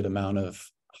limited amount of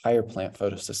higher plant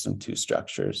photosystem 2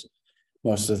 structures,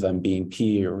 most of them being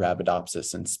P, or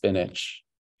Arabidopsis, and spinach,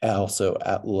 also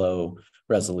at low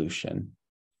resolution.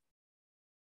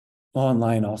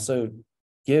 Online also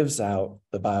gives out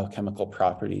the biochemical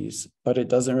properties, but it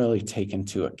doesn't really take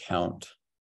into account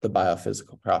the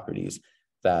biophysical properties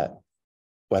that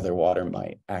whether water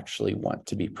might actually want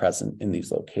to be present in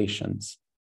these locations.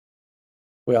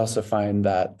 We also find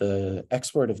that the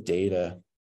export of data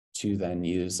to then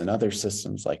use in other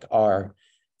systems like R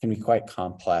can be quite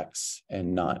complex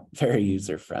and not very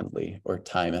user-friendly or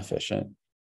time efficient.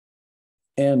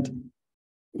 And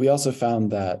we also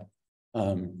found that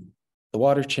the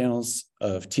water channels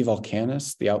of T.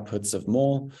 volcanus, the outputs of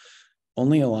Mole,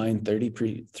 only align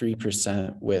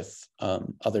 33% with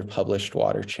other published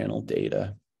water channel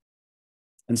data.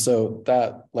 And so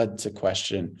that led to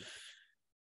question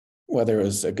whether it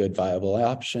was a good viable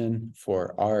option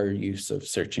for our use of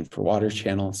searching for water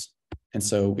channels. And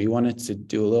so we wanted to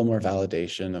do a little more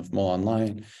validation of Mole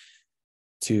Online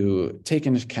to take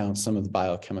into account some of the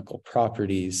biochemical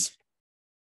properties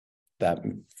that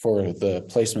for the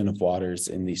placement of waters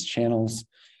in these channels.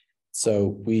 So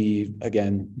we,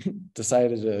 again,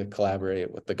 decided to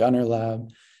collaborate with the Gunner Lab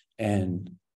and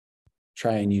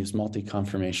try and use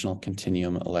multi-conformational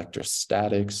continuum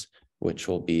electrostatics, which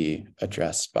will be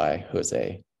addressed by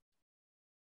Jose.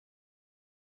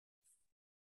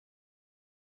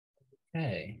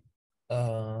 Okay.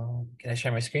 Can I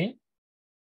share my screen?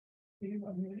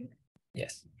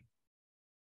 Yes.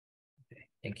 Okay.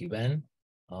 Thank you, Ben.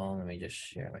 Let me just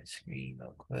share my screen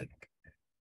real quick.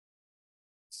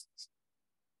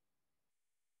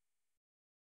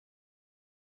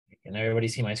 Can everybody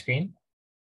see my screen?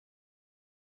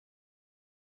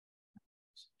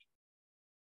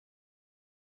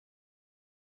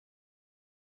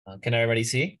 Can everybody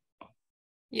see?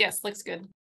 Yes, looks good.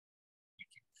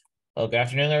 Well, good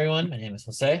afternoon, everyone. My name is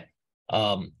Jose.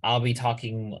 I'll be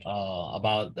talking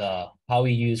about how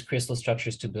we use crystal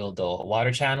structures to build the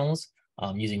water channels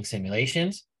using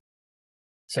simulations.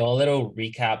 So a little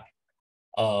recap.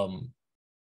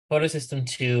 Photosystem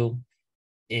 2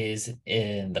 is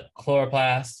in the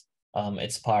chloroplast.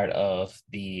 It's part of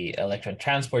the electron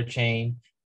transport chain,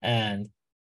 and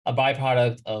a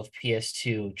byproduct of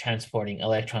PS2 transporting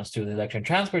electrons through the electron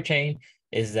transport chain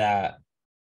is that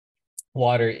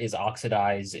water is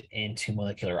oxidized into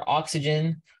molecular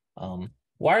oxygen.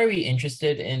 Why are we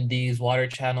interested in these water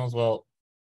channels? Well,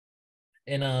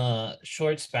 in a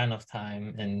short span of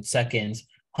time and seconds,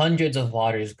 hundreds of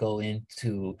waters go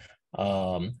into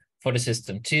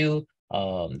photosystem 2.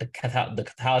 The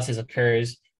catalysis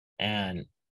occurs, and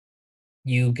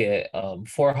you get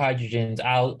 4 hydrogens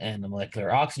out and the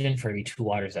molecular oxygen for every 2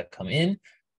 waters that come in.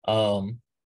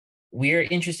 We're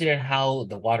interested in how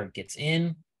the water gets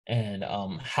in and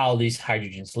how these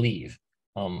hydrogens leave.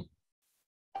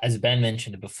 As Ben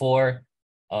mentioned before,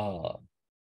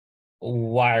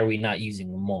 why are we not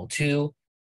using mole 2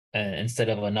 instead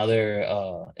of another,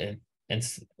 and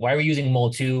why are we using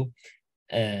mole 2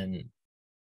 and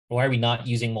why are we not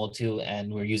using mole 2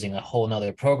 and we're using a whole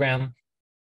nother program?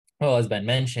 Well, as Ben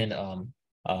mentioned,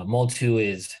 mole 2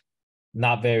 is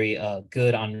not very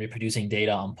good on reproducing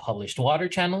data on published water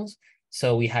channels,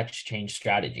 so we had to change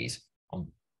strategies.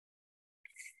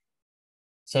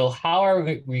 So how are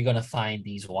we going to find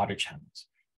these water channels?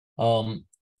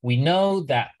 We know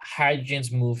that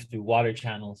hydrogens move through water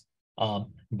channels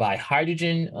by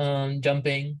hydrogen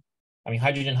hopping.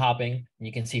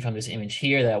 You can see from this image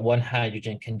here that one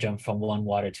hydrogen can jump from one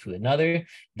water to another.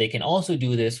 They can also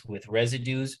do this with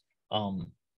residues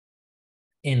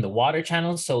in the water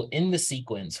channels. So in the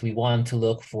sequence, we want to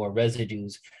look for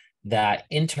residues that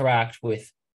interact with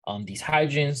these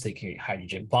hydrogens. They create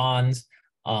hydrogen bonds,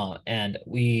 and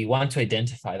we want to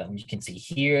identify them. You can see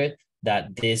here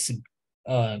that this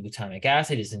glutamic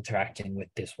acid is interacting with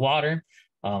this water,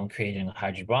 creating a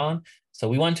hydrogen bond. So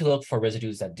we want to look for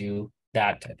residues that do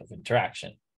that type of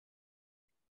interaction.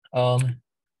 The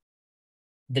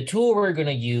tool we're going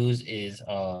to use is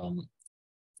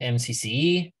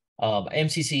MCCE.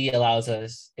 MCCE allows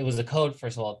us, it was a code,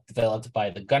 first of all, developed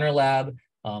by the Gunner Lab.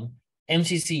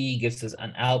 MCCE gives us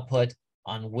an output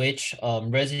on which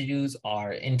residues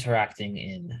are interacting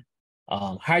in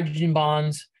hydrogen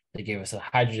bonds. They give us a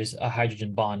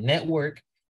hydrogen bond network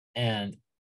and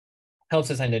helps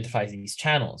us identify these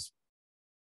channels.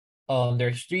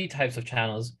 There's 3 types of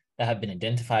channels that have been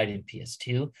identified in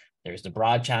PS2. There's the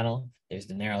broad channel, there's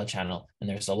the narrow channel, and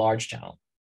there's the large channel.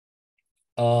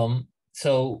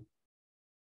 So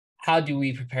how do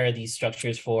we prepare these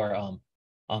structures for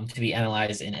to be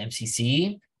analyzed in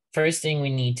MCCE? First thing we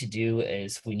need to do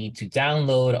is we need to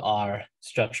download our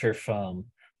structure from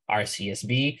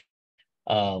RCSB.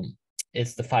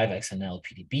 It's the 5XML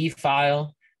PDB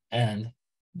file. And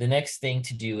the next thing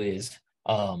to do is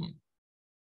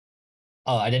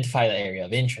identify the area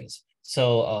of interest.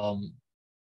 So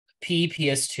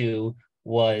PS2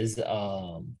 was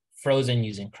frozen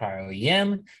using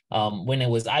cryo-EM. When it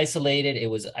was isolated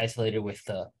with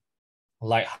the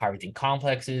light harvesting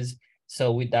complexes.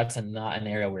 So that's not an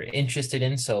area we're interested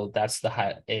in. So that's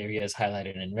the areas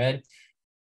highlighted in red.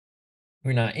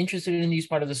 We're not interested in these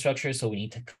part of the structure, so we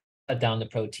need to cut down the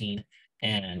protein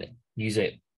and use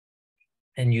it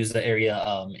and use the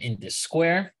area in this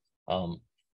square.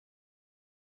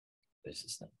 This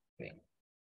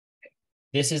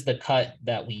is the cut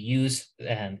that we use,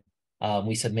 and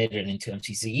we submitted into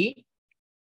MCCE.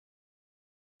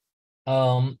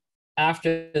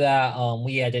 After that,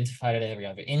 we identified an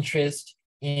area of interest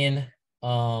in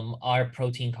our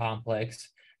protein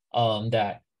complex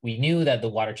that we knew that the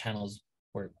water channels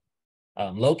were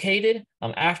located.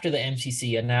 After the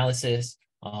MCCE analysis,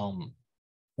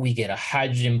 we get a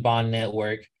hydrogen bond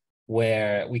network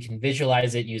where we can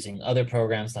visualize it using other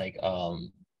programs like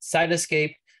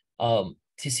Cytoscape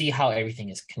to see how everything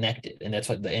is connected. And that's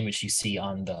what the image you see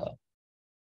on the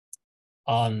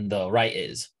right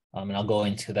is. And I'll go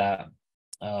into that,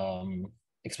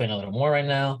 explain a little more right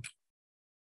now.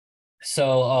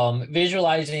 So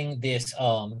visualizing this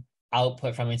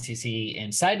output from MCCE in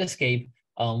Cytoscape,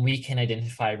 we can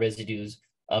identify residues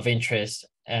of interest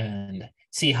and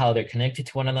see how they're connected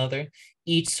to one another.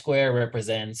 Each square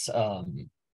represents a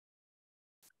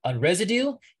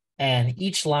residue, and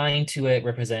each line to it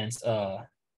represents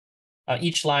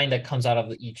each line that comes out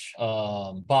of each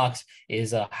box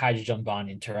is a hydrogen bond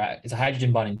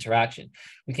interaction.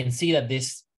 We can see that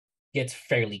this gets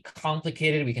fairly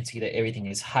complicated. We can see that everything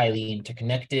is highly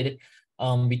interconnected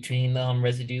between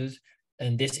residues.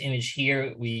 In this image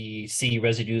here, we see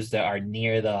residues that are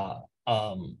near the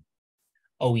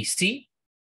OEC.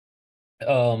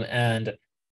 And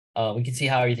we can see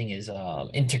how everything is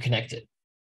interconnected.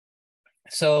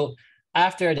 So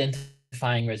after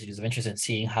identifying residues of interest and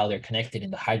seeing how they're connected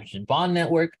in the hydrogen bond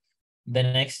network, the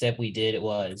next step we did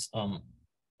was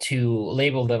to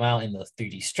label them out in the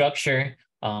 3D structure.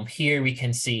 Here we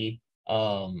can see,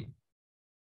 I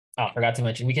forgot to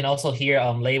mention, we can also here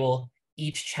label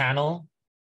each channel,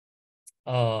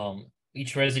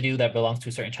 each residue that belongs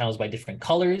to certain channels by different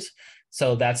colors.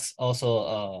 So that's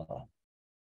also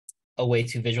a way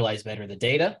to visualize better the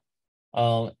data.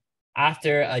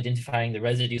 After identifying the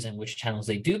residues and which channels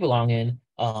they do belong in,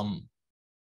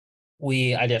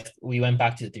 we went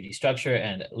back to the 3D structure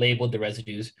and labeled the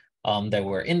residues that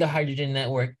were in the hydrogen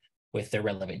network with their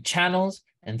relevant channels,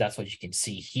 and that's what you can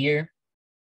see here.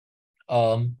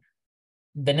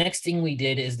 The next thing we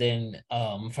did is then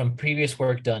from previous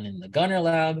work done in the Gunner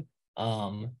lab,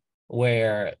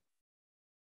 where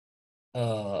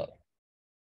water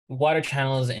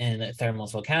channels in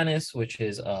Thermus volcanis, which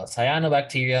is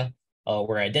cyanobacteria,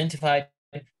 were identified.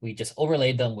 We just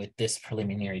overlaid them with this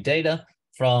preliminary data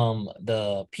from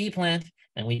the pea plant,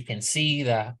 and we can see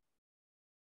that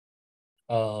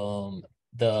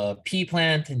the pea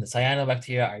plant and the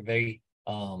cyanobacteria are very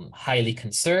highly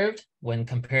conserved when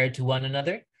compared to one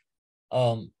another.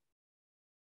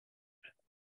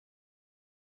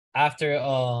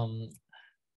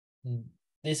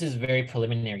 This is very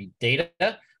preliminary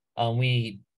data. When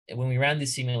we ran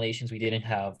these simulations, we didn't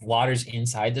have waters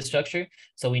inside the structure.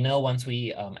 So we know once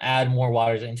we add more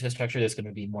waters into the structure, there's going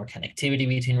to be more connectivity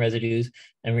between residues,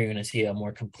 and we're going to see a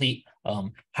more complete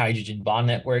hydrogen bond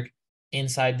network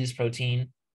inside this protein.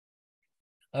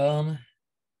 And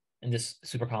this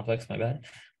super complex, my bad.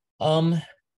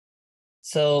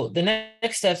 So the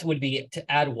next steps would be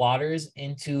to add waters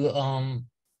into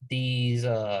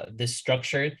this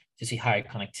structure to see higher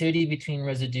connectivity between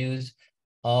residues.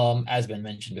 As been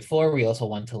mentioned before, we also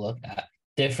want to look at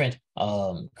different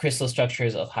crystal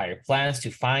structures of higher plants to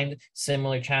find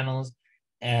similar channels.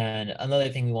 And another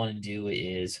thing we want to do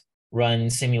is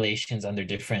run simulations under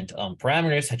different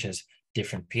parameters, such as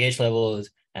different pH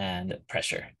levels and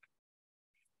pressure.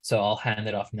 So I'll hand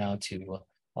it off now to,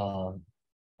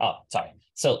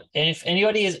 So if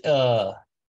anybody is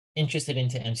interested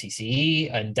into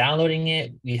MCCE and downloading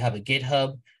it, we have a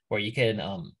GitHub where you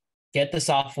can get the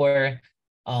software.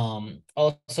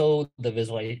 Also,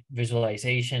 the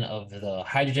visualization of the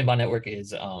hydrogen bond network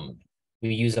is,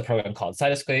 we use a program called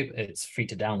Cytoscape. It's free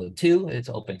to download too. It's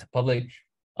open to public.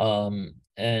 And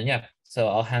yeah, so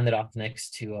I'll hand it off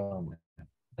next to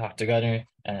Dr. Gunner,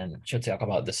 and she'll talk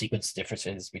about the sequence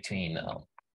differences between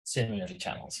similar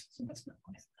channels.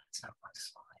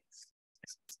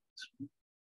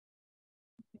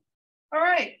 All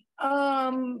right,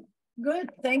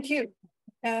 good, thank you.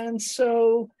 And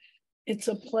so it's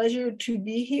a pleasure to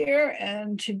be here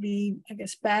and to be, I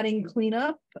guess, batting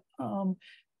cleanup.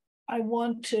 I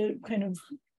want to kind of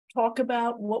talk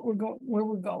about where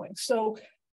we're going. So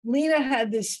Lena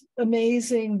had this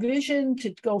amazing vision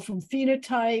to go from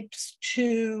phenotypes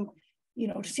to,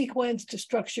 sequence to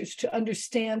structures to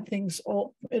understand things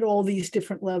at all these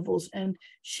different levels. And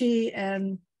she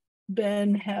and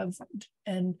Ben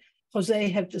and Jose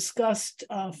have discussed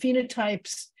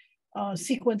phenotypes,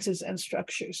 sequences, and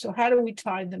structures. So how do we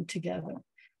tie them together?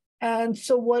 And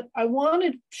so what I want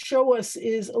to show us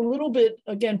is a little bit,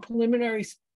 again, preliminary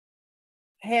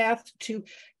path to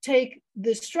take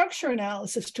the structure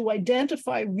analysis to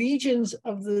identify regions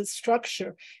of the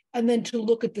structure, and then to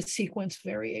look at the sequence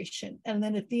variation. And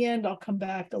then at the end, I'll come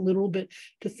back a little bit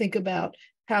to think about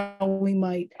how we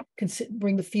might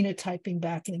bring the phenotyping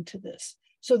back into this.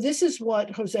 So this is what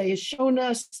Jose has shown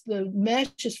us. The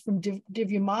mesh is from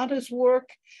Divyamata's work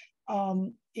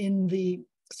in the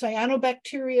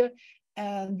cyanobacteria,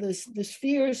 and the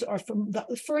spheres are from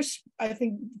the first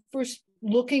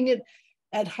looking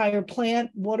at higher plant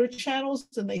water channels,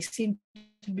 and they seem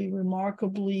to be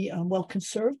remarkably well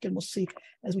conserved. And we'll see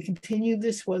as we continue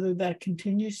this whether that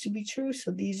continues to be true.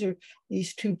 So these are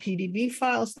these two PDV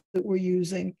files that we're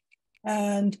using.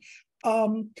 And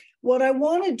what I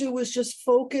want to do is just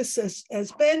focus,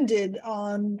 as Ben did,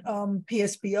 on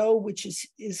PSBO, which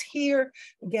is here.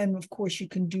 Again, of course, you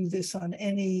can do this on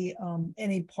any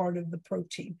part of the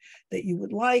protein that you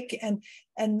would like. And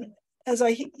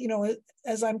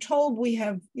as I'm told, we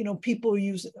have people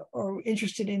are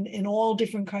interested in all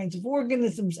different kinds of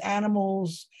organisms,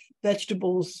 animals,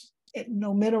 vegetables,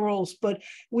 minerals. But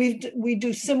we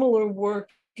do similar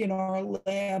work in our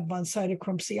lab on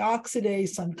cytochrome C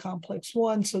oxidase, on complex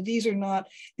 1. So these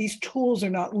tools are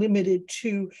not limited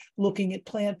to looking at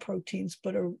plant proteins,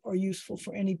 but are useful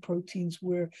for any proteins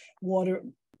where water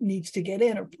needs to get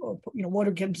in, or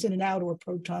water comes in and out, or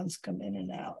protons come in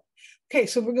and out. Okay,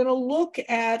 so we're going to look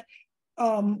at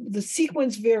the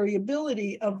sequence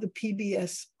variability of the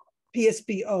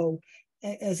PSBO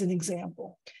as an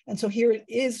example. And so here it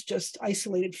is just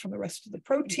isolated from the rest of the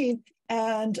protein.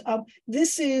 And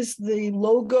this is the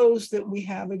logos that we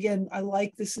have. Again, I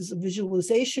like this as a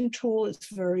visualization tool.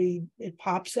 It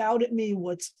pops out at me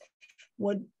what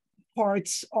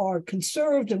parts are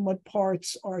conserved and what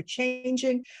parts are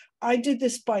changing. I did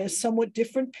this by a somewhat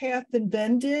different path than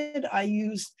Ben did.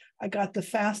 I got the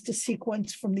fastest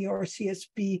sequence from the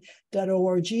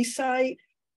rcsb.org site.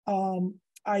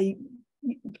 I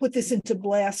put this into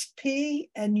BLAST-P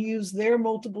and use their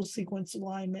multiple sequence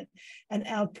alignment and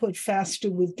output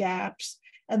FASTA with gaps.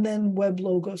 And then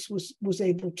WebLogos was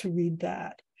able to read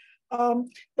that.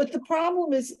 But the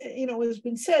problem is, has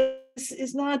been said,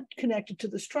 is not connected to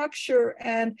the structure,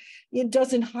 and it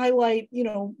doesn't highlight,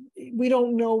 we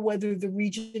don't know whether the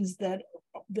regions that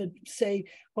say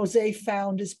Jose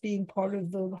found as being part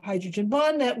of the hydrogen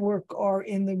bond network are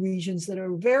in the regions that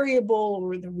are variable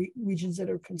or in the regions that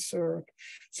are conserved.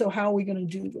 So how are we going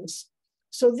to do this?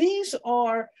 So these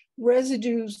are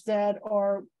residues that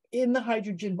are in the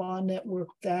hydrogen bond network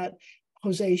that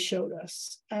Jose showed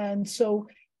us. And so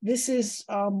this is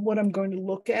what I'm going to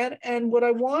look at. And what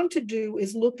I want to do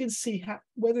is look and see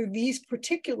whether these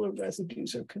particular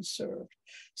residues are conserved.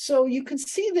 So you can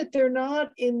see that they're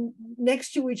not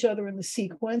next to each other in the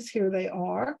sequence. Here they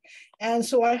are. And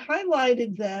so I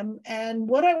highlighted them. And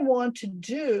what I want to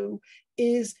do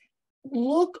is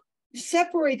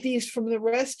separate these from the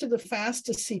rest of the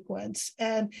FASTA sequence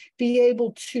and be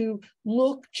able to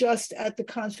look just at the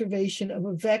conservation of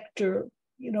a vector,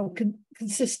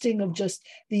 consisting of just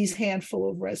these handful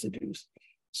of residues.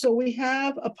 So we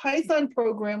have a Python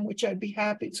program, which I'd be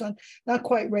happy, it's not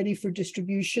quite ready for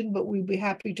distribution, but we'd be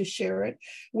happy to share it,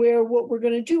 where what we're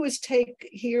going to do is take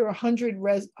here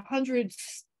 100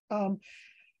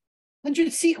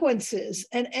 sequences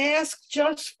and ask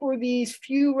just for these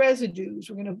few residues.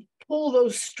 We're going to pull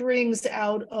those strings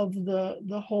out of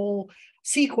the whole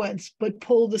sequence, but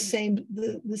pull the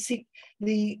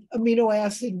amino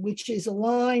acid which is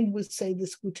aligned with, say,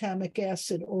 this glutamic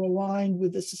acid or aligned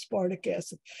with this aspartic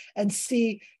acid, and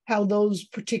see how those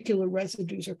particular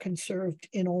residues are conserved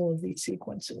in all of these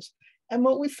sequences. And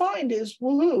what we find is,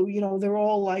 woohoo, they're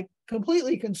all like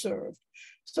completely conserved.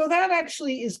 So that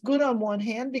actually is good on one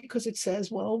hand, because it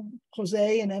says, well,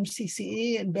 Jose and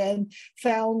MCCE and Ben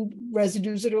found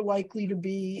residues that are likely to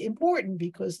be important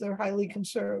because they're highly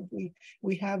conserved.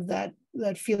 We have that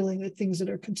feeling that things that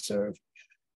are conserved.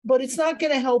 But it's not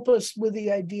going to help us with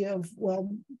the idea of,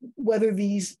 well, whether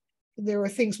there are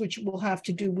things which will have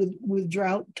to do with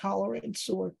drought tolerance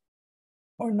or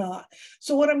not.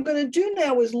 So what I'm going to do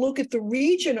now is look at the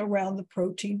region around the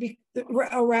protein,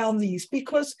 around these,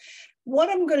 because what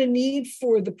I'm going to need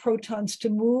for the protons to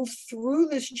move through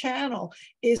this channel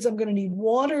is I'm going to need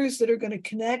waters that are going to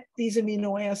connect these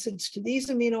amino acids to these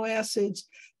amino acids.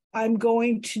 I'm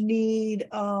going to need,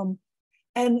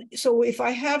 and so if I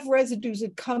have residues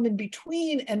that come in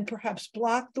between and perhaps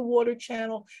block the water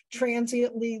channel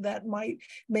transiently, that might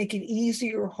make it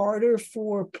easier or harder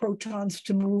for protons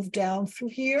to move down through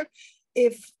here.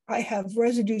 If I have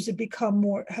residues that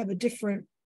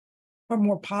are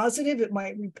more positive, it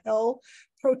might repel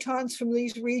protons from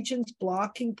these regions,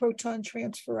 blocking proton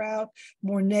transfer out.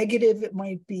 More negative, it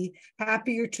might be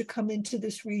happier to come into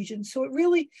this region. So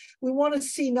we want to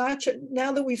see, now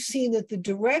that we've seen that the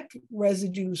direct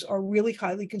residues are really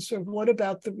highly conserved, what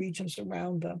about the regions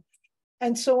around them?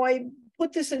 And so I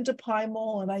put this into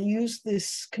PyMol, and I use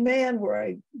this command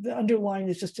where the underline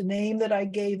is just a name that I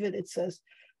gave it. It says,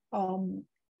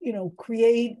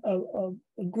 create a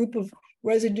group of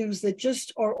residues that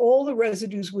just are all the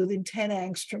residues within 10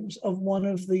 angstroms of one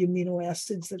of the amino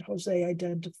acids that Jose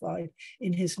identified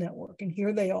in his network. And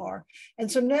here they are.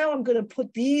 And so now I'm going to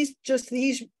put these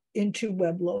into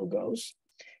WebLogos.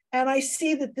 And I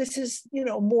see that this is,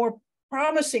 more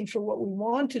promising for what we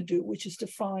want to do, which is to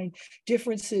find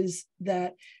differences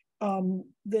that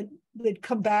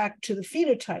come back to the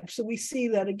phenotype. So we see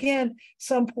that, again,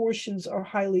 some portions are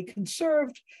highly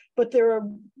conserved, but there are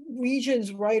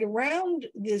regions right around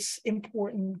this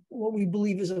important, what we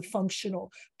believe is a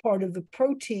functional part of the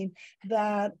protein,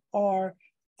 that are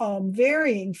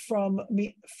varying from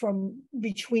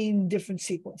between different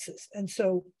sequences. And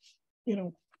so,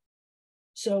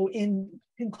 so in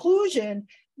conclusion,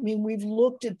 we've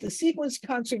looked at the sequence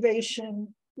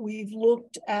conservation, we've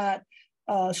looked at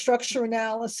structure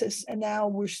analysis, and now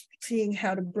we're seeing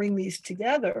how to bring these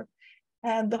together.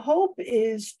 And the hope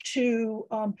is to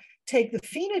take the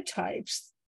phenotypes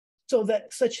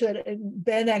such that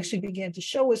Ben actually began to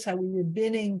show us how we were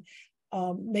binning,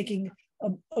 making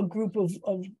a group of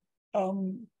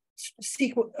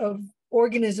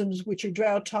organisms which are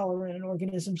drought tolerant and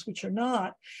organisms which are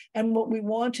not. And what we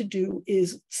want to do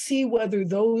is see whether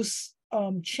those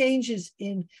changes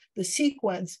in the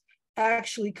sequence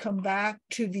actually come back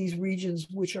to these regions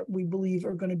which we believe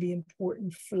are going to be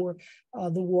important for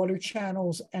the water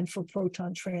channels and for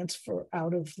proton transfer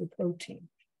out of the protein.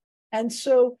 And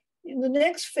so the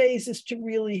next phase is to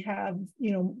really have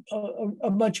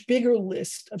a much bigger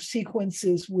list of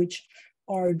sequences which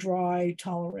are dry,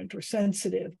 tolerant, or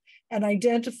sensitive. and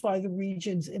identify the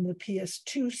regions in the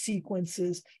PS2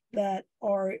 sequences that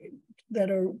are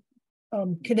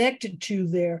connected to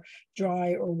their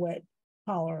dry or wet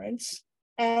tolerance.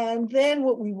 And then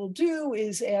what we will do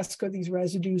is ask, are these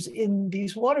residues in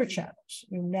these water channels?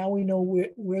 And now we know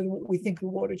where we think the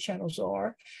water channels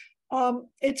are.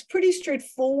 It's pretty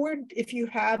straightforward if you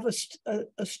have a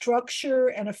structure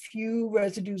and a few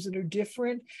residues that are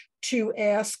different, to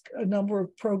ask a number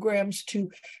of programs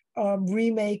to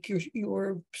remake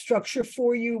your structure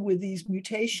for you with these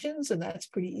mutations, and that's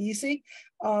pretty easy.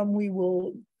 We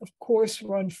will, of course,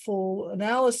 run full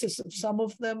analysis of some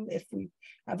of them. If we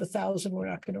have 1,000, we're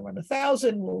not going to run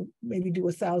 1,000. We'll maybe do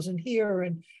 1,000 here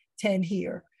and 10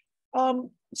 here.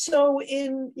 So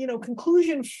in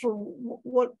conclusion for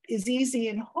what is easy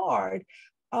and hard,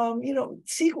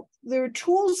 there are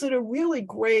tools that are really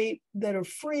great, that are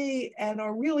free and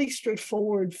are really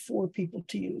straightforward for people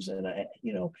to use. And I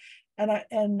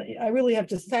really have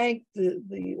to thank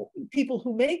the people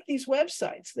who make these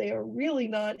websites. They are really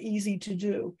not easy to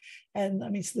do. And I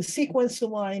mean, it's the sequence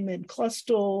alignment,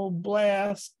 Clustal,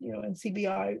 BLAST,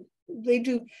 NCBI,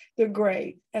 they're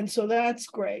great. And so that's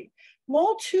great.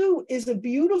 MOL2 is a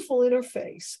beautiful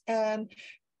interface. And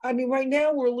I mean, right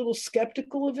now we're a little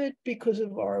skeptical of it because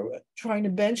of our trying to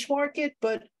benchmark it,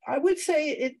 but I would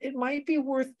say it might be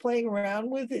worth playing around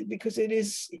with it, because it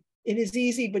is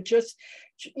easy, but just,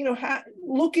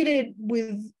 look at it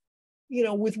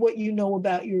with what you know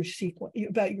about your sequence,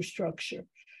 about your structure.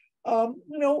 I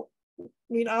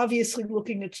mean, obviously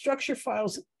looking at structure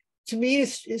files to me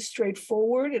is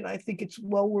straightforward, and I think it's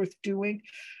well worth doing.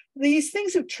 These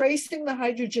things of tracing the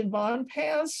hydrogen bond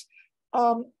paths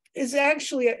is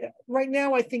actually, right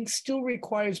now, I think still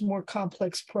requires more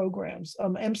complex programs.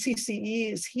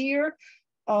 MCCE is here.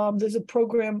 There's a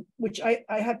program which I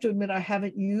have to admit I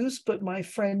haven't used, but my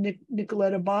friend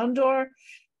Nicoletta Bondar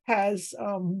has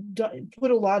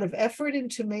put a lot of effort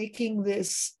into making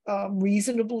this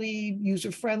reasonably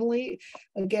user-friendly.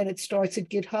 Again, it starts at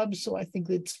GitHub, so I think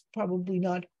it's probably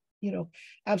not,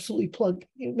 absolutely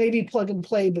maybe plug and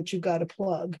play, but you've got to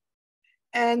plug.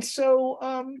 And so,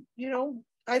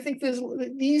 I think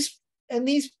these can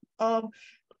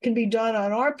be done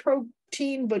on our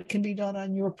protein, but can be done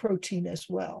on your protein as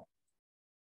well.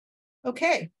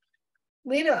 Okay,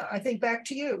 Lena, I think back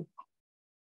to you.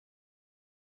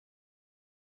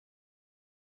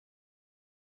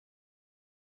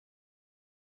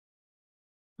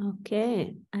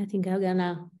 Okay, I think I'm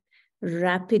gonna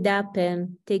wrap it up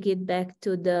and take it back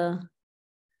to the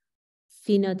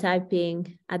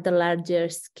phenotyping at the larger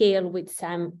scale, with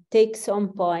some take-home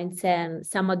points and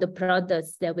some of the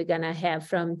products that we're gonna have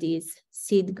from this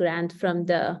seed grant from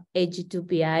the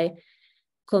AG2PI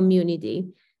community.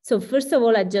 So first of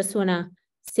all, I just wanna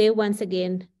say once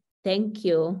again, thank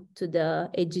you to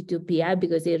the AG2PI,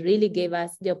 because it really gave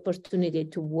us the opportunity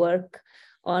to work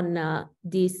on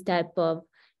this type of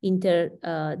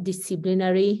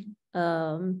interdisciplinary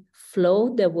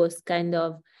flow that was kind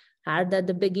of hard at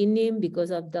the beginning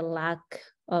because of the lack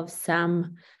of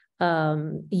some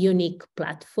unique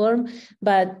platform.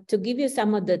 But to give you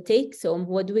some of the takes home,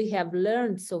 what we have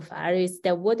learned so far is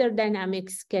that water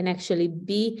dynamics can actually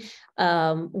be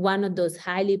one of those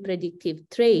highly predictive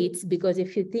traits, because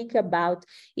if you think about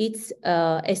its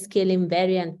a scale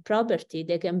invariant property,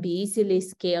 they can be easily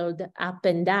scaled up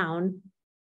and down.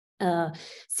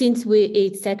 Since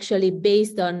it's actually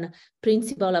based on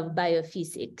principle of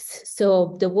biophysics.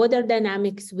 So the water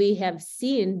dynamics we have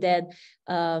seen that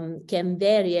can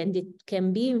vary, and it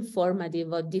can be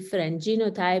informative of different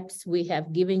genotypes. We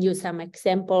have given you some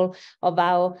example of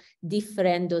how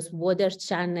different those water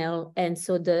channel, and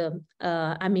so the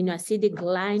amino acidic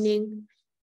lining.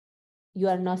 You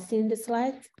are not seeing the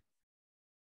slides?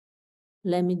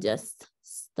 Let me just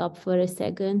stop for a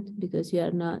second, because you are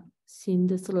not seeing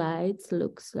the slides,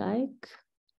 looks like.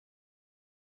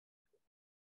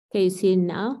 Can you see it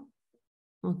now?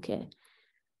 Okay.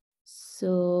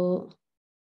 So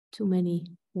too many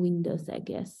windows, I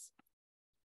guess.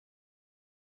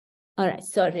 All right,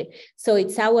 sorry. So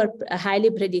it's our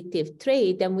highly predictive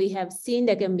trait, and we have seen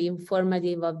that can be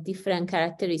informative of different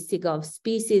characteristics of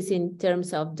species in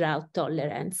terms of drought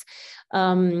tolerance.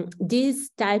 This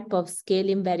type of scale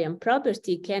invariant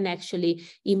property can actually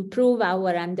improve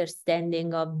our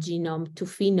understanding of genome to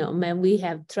phenome. And we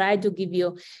have tried to give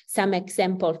you some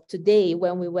examples today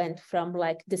when we went from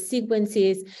like the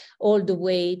sequences all the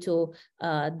way to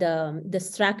the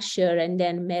structure, and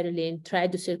then Marilyn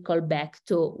tried to circle back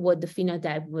to what the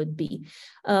phenotype would be.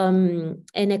 An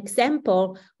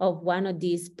example of one of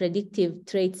these predictive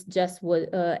traits just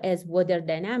as water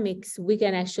dynamics, we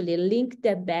can actually link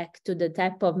that back to the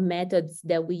type of methods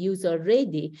that we use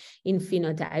already in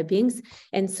phenotypings.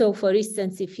 And so, for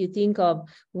instance, if you think of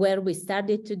where we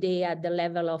started today at the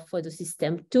level of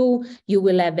photosystem 2, you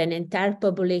will have an entire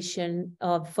population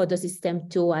of photosystem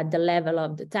 2 at the level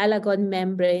of the thylakoid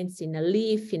membranes, in a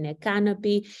leaf, in a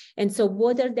canopy. And so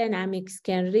water dynamics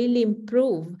can really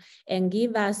improve and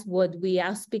give us what we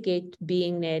auspicate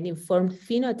being an informed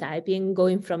phenotyping,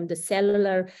 going from the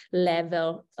cellular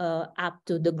level up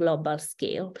to the global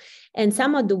scale. And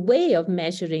some of the way of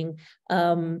measuring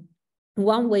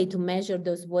one way to measure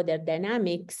those water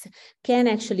dynamics can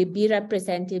actually be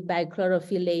represented by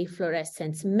chlorophyll A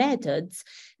fluorescence methods,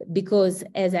 because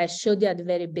as I showed you at the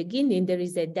very beginning, there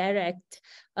is a direct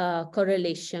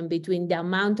correlation between the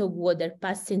amount of water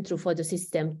passing through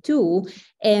photosystem 2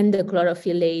 and the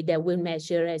chlorophyll A that we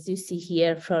measure, as you see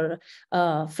here,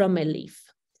 from a leaf.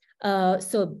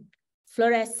 So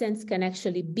fluorescence can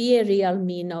actually be a real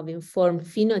mean of informed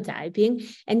phenotyping.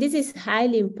 And this is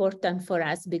highly important for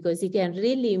us because it can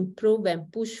really improve and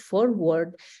push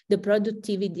forward the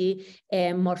productivity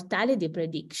and mortality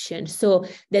prediction. So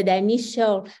that the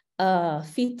initial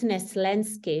fitness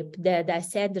landscape that I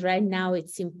said right now,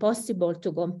 it's impossible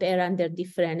to compare under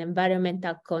different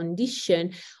environmental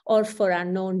conditions or for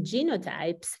unknown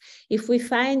genotypes. If we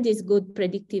find these good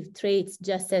predictive traits,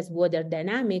 just as water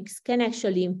dynamics, can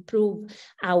actually improve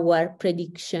our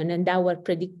prediction and our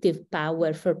predictive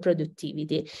power for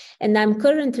productivity. And I'm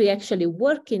currently actually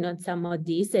working on some of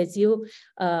these, as you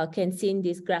can see in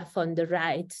this graph on the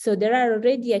right. So there are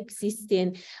already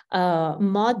existing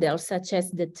models, such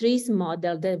as the trees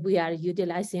model that we are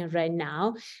utilizing right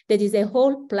now, that is a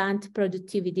whole plant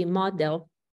productivity model.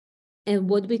 And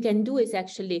what we can do is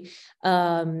actually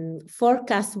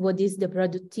forecast what is the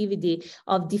productivity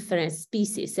of different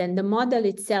species. And the model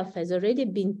itself has already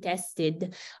been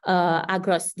tested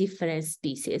across different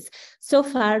species. So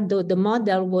far, though, the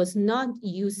model was not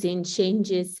using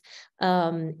changes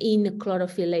in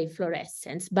chlorophyll A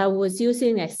fluorescence, but was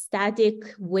using a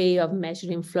static way of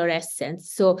measuring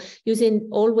fluorescence. So using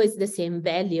always the same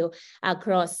value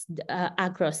across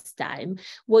time.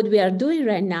 What we are doing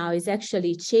right now is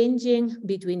actually changing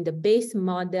between the base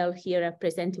model here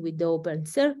represented with the open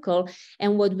circle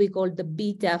and what we call the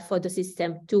beta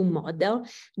photosystem 2 model,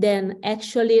 then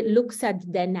actually looks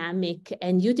at dynamic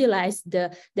and utilize the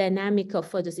dynamic of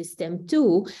photosystem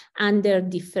 2 under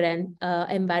different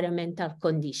environmental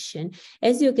condition.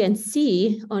 As you can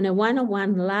see on a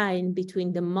one-on-one line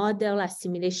between the model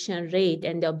assimilation rate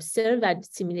and the observed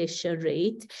assimilation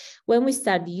rate, when we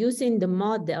start using the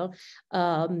model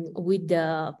with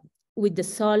the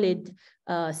solid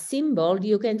symbol,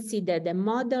 you can see that the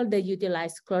model that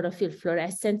utilizes chlorophyll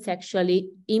fluorescence actually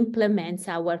implements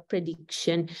our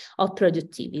prediction of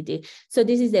productivity. So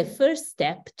this is a first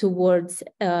step towards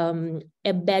a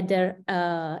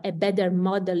better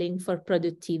modeling for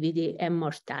productivity and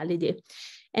mortality.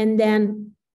 And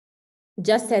then,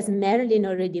 just as Marilyn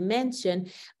already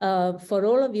mentioned, for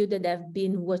all of you that have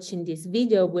been watching this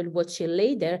video, will watch it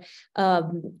later,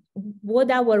 what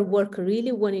our work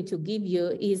really wanted to give you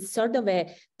is sort of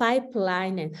a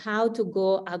pipeline and how to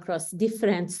go across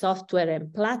different software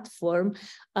and platform,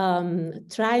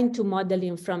 trying to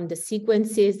modeling from the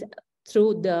sequences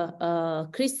through the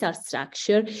crystal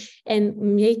structure and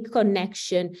make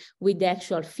connection with the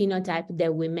actual phenotype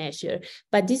that we measure.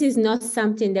 But this is not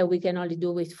something that we can only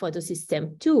do with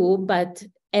photosystem 2, but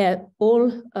all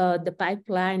the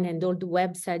pipeline and all the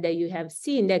website that you have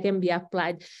seen that can be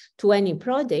applied to any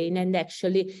protein and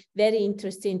actually very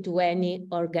interesting to any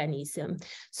organism.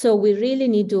 So we really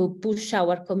need to push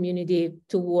our community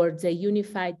towards a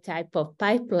unified type of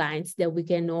pipelines that we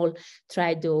can all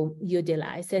try to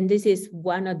utilize. And this is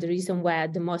one of the reasons why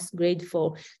I'm the most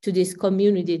grateful to this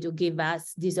community to give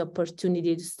us this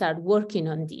opportunity to start working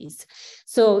on these.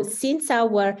 So since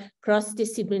our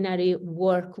cross-disciplinary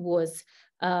work was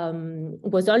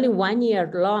only 1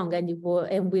 year long,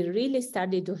 and we really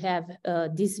started to have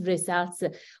these results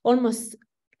almost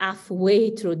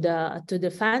halfway through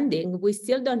the funding. We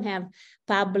still don't have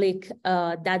public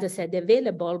data set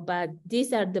available, but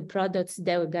these are the products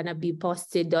that are going to be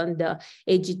posted on the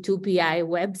AG2PI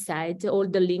website, all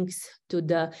the links to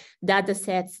the data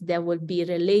sets that will be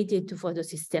related to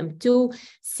photosystem 2,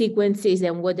 sequences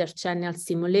and water channel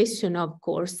simulation, of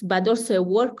course, but also a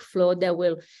workflow that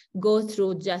will go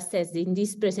through, just as in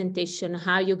this presentation,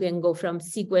 how you can go from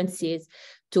sequences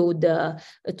to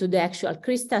the actual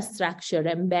crystal structure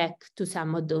and back to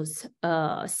some of those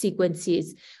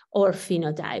sequences or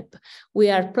phenotype. We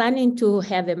are planning to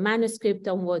have a manuscript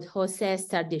on what Jose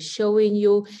started showing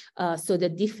you, so the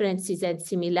differences and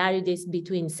similarities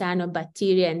between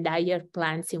cyanobacteria and dire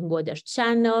plants in water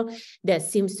channel. That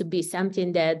seems to be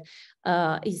something that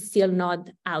is still not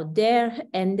out there.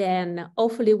 And then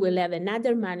hopefully we'll have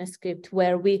another manuscript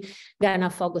where we're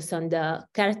gonna focus on the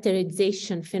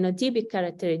characterization, phenotypic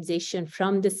characterization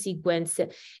from the sequence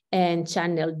and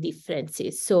channel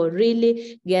differences. So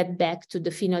really get back to the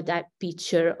phenotype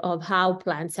picture of how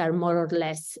plants are more or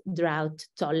less drought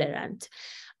tolerant.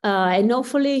 And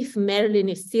hopefully if Marilyn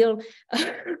is still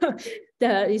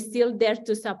there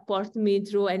to support me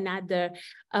through another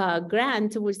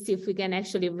grant, we'll see if we can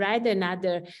actually write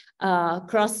another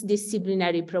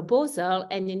cross-disciplinary proposal.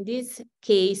 And in this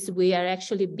case, we are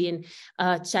actually been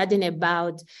chatting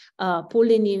about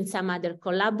pulling in some other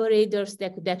collaborators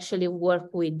that could actually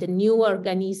work with the new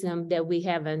organism that we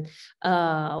haven't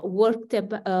worked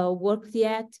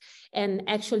yet, and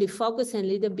actually focus a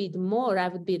little bit more. I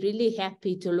would be really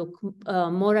happy to look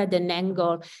more at an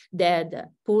angle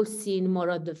that pulls in more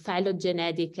of the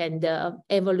phylogenetic and the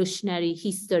evolutionary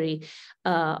history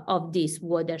of this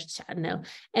water channel.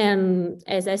 And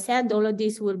as I said, all of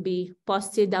this will be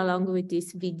posted along with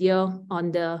this video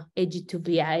on the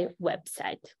AG2PI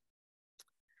website.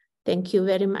 Thank you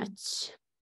very much.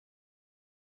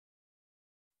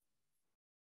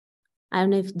 I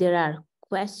don't know if there are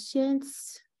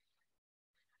questions.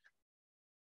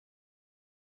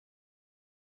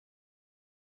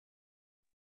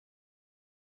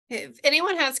 If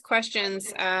anyone has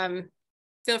questions,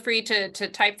 feel free to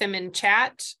type them in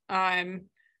chat.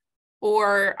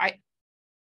 Or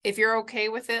if you're okay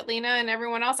with it, Lena and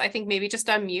everyone else, I think maybe just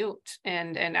unmute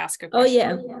and ask a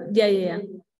question. Oh yeah, yeah.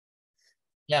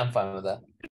 Yeah, I'm fine with that.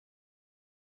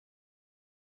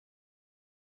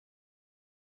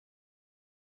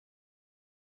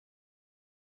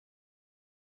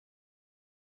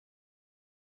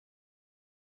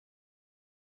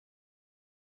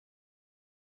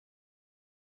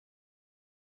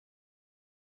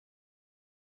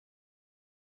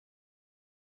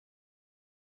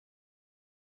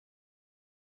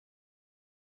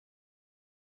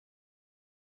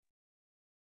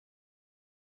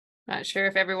 Not sure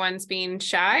if everyone's being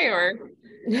shy or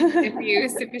if you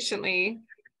sufficiently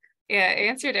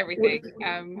answered everything.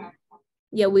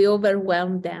 Yeah, we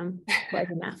overwhelmed them quite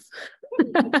enough.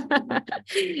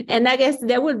 And I guess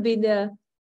that would be the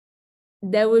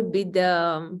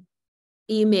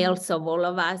emails of all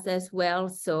of us as well,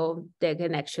 so they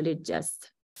can actually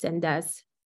just send us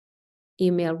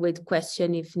email with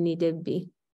question if needed be.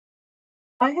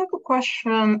 I have a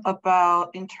question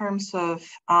about in terms of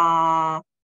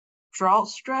drought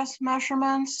stress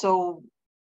measurements. So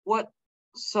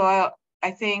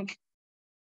I think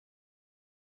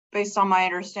based on my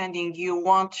understanding, you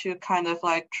want to kind of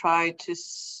like try to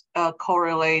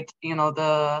correlate,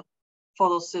 the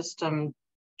photosystem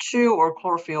 2 or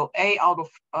chlorophyll A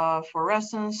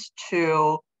autofluorescence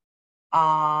to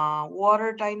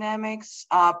water dynamics.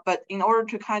 But in order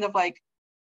to kind of like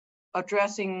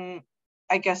addressing,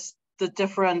 I guess, the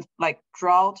different like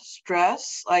drought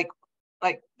stress, like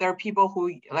there are people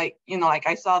who like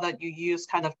I saw that you use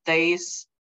kind of days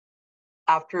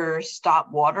after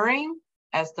stop watering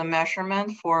as the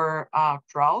measurement for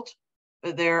drought.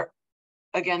 But there,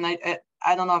 again,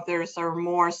 I don't know if there's a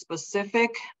more specific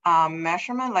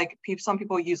measurement, like some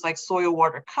people use like soil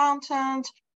water content,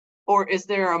 or is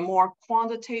there a more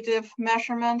quantitative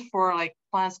measurement for like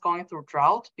plants going through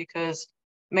drought? Because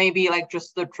maybe like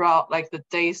just the drought, like the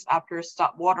days after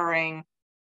stop watering,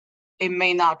 it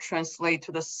may not translate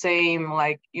to the same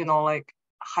like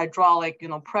hydraulic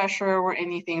pressure or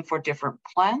anything for different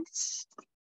plants.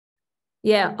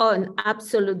 Yeah,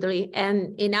 absolutely.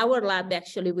 And in our lab,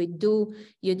 actually, we do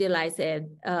utilize a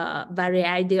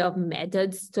variety of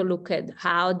methods to look at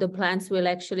how the plants will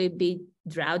actually be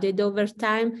droughted over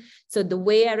time. So the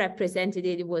way I represented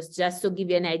it was just to give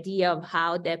you an idea of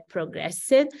how that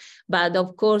progressed. But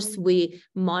of course, we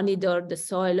monitor the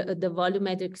soil, the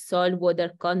volumetric soil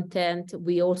water content.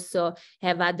 We also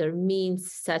have other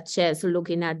means, such as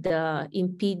looking at the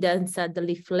impedance at the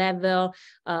leaf level.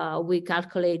 We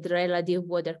calculate relative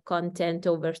water content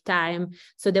over time.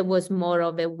 So there was more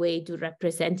of a way to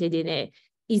represent it in a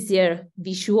easier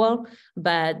visual,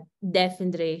 but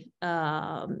definitely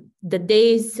the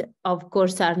days, of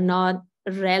course, are not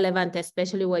relevant,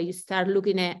 especially when you start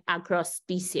looking at across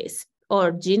species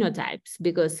or genotypes,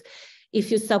 because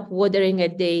if you stop watering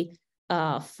at day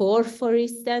 4, for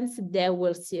instance, that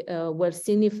will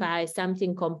signify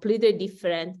something completely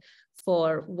different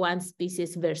for one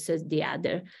species versus the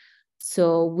other.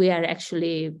 So we are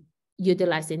actually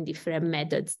utilizing different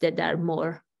methods that are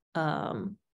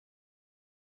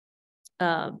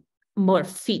more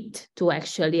fit to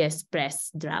actually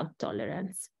express drought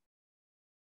tolerance.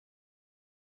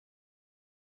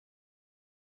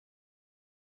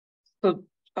 So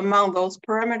among those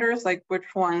parameters, like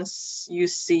which ones you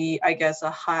see, I guess,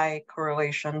 a high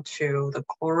correlation to the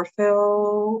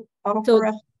chlorophyll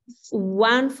autofluorescence?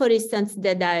 One, for instance,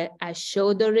 that I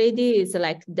showed already is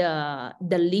like the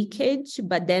leakage,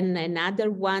 but then another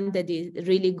one that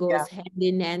really goes hand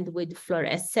in hand with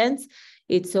fluorescence.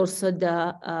 It's also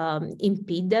the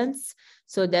impedance.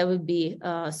 So that would be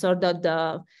sort of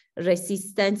the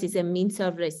resistance is a means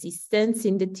of resistance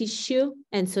in the tissue.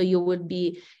 And so you will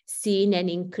be seeing an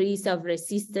increase of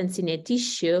resistance in a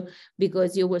tissue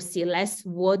because you will see less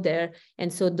water.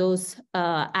 And so those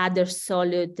other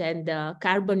solute and the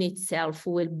carbon itself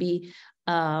will be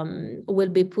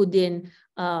put in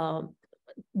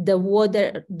the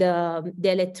water, the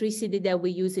electricity that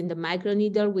we use in the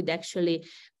microneedle would actually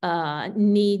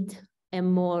need a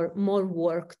more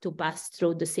work to pass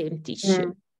through the same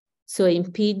tissue. So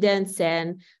impedance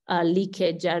and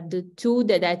leakage are the two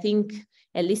that I think,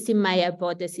 at least in my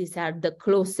hypothesis, are the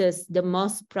closest, the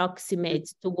most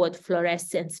proximate to what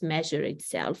fluorescence measure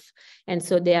itself. And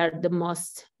so they are the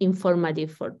most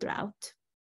informative for drought.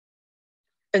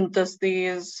 And does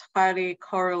these highly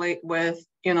correlate with,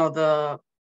 you know, the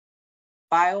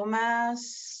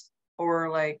biomass or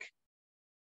like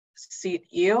seed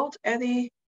yield at the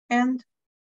end?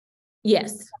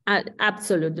 Yes,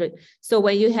 absolutely. So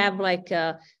when you have like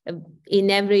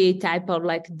in every type of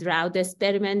like drought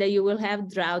experiment that you will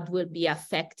have, drought will be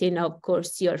affecting, of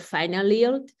course, your final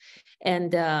yield.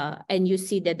 And you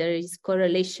see that there is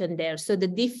correlation there. So the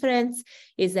difference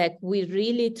is that we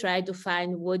really try to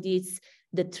find what is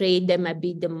the trait that might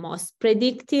be the most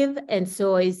predictive. And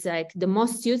so it's like the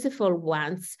most useful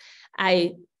ones.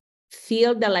 I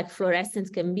feel that like fluorescence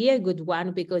can be a good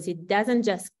one because it doesn't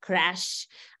just crash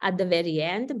at the very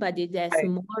end, but it has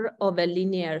more of a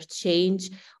linear change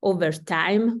over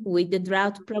time with the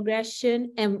drought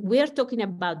progression. And we're talking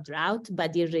about drought,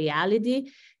 but in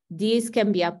reality, these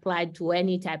can be applied to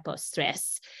any type of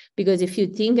stress. Because if you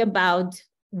think about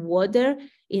water,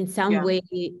 in some way,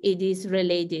 it is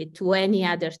related to any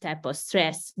other type of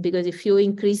stress, because if you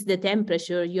increase the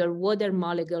temperature, your water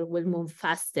molecule will move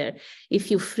faster.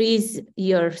 If you freeze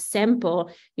your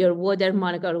sample, your water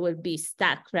molecule will be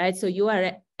stuck, right? So you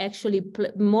are actually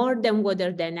more than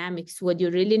water dynamics. What you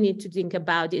really need to think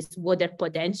about is water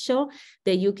potential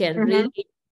that you can really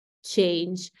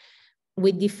change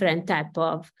with different type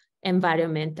of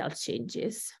environmental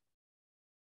changes.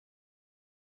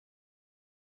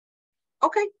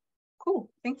 Okay,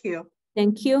 cool. Thank you.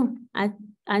 Thank you. I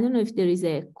don't know if there is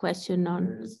a question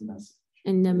on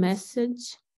in the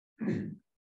message.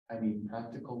 I mean,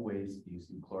 practical ways of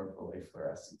using chlorophyll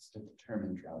fluorescence to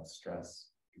determine drought stress.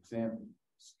 Example,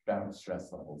 drought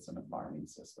stress levels in a farming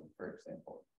system, for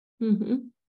example.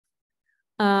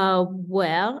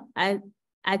 Well,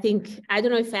 I think, I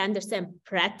don't know if I understand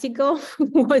practical,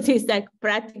 what is like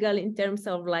practical in terms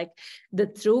of like the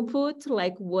throughput,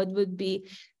 like what would be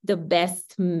the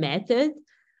best method.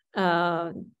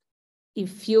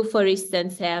 If you, for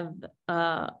instance, have,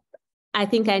 I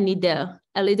think I need a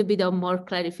little bit of more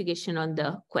clarification on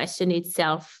the question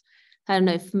itself. I don't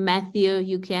know if Matthew,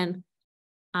 you can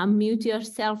unmute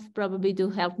yourself probably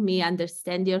to help me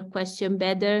understand your question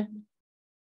better.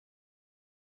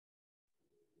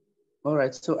 All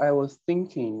right, so I was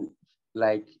thinking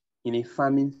like in a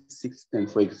farming system,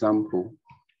 for example,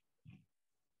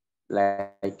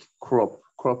 like crop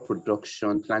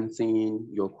production, planting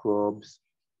your crops,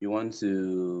 you want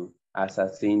to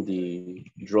ascertain the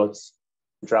drought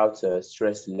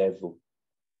stress level.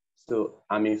 So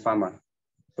I'm a farmer,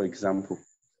 for example.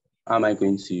 How am I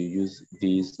going to use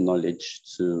this knowledge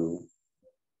to,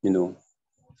 you know,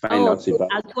 find out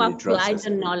about how to apply the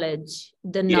knowledge.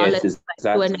 Yes,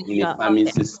 exactly, in a farming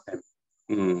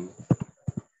system.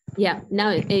 Yeah, now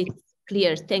it's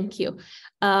clear. Thank you.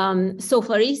 So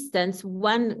for instance,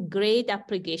 one great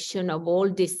application of all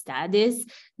these studies,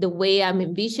 the way I'm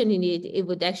envisioning it, it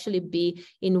would actually be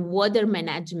in water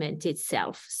management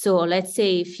itself. So let's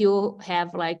say if you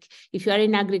have like, if you are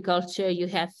in agriculture, you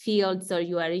have fields, or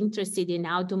you are interested in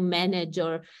how to manage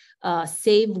or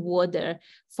save water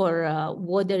for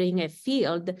watering a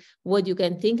field, what you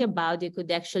can think about, it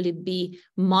could actually be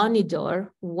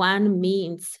monitor one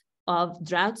means of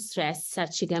drought stress,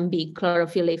 such it can be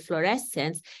chlorophyll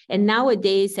fluorescence. And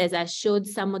nowadays, as I showed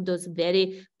some of those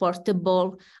very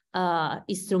portable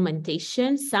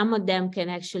instrumentation, some of them can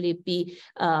actually be,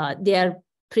 they are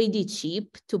pretty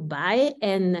cheap to buy,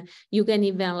 and you can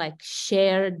even like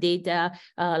share data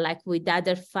like with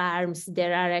other farms.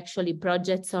 There are actually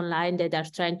projects online that are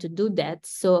trying to do that.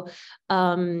 So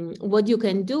what you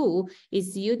can do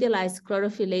is utilize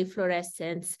chlorophyll A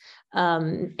fluorescence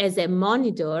as a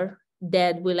monitor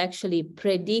that will actually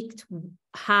predict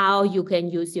how you can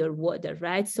use your water,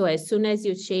 right? So as soon as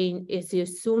you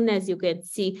can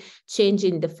see change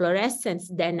in the fluorescence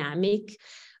dynamic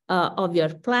of your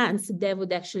plants, that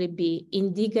would actually be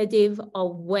indicative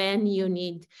of when you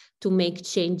need to make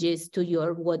changes to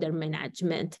your water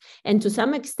management. And to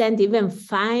some extent, even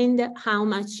find how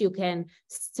much you can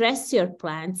stress your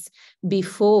plants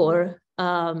before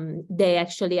they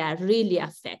actually are really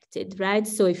affected, right?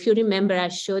 So if you remember, I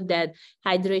showed that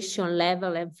hydration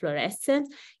level and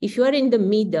fluorescence. If you are in the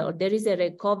middle, there is a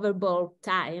recoverable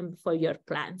time for your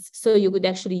plants. So you could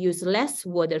actually use less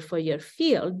water for your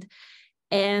field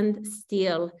and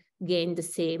still gain the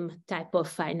same type of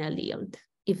final yield,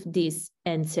 if this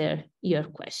answers your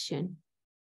question.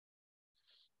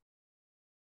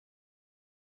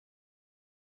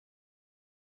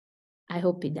 I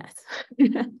hope it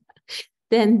does.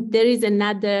 Then there is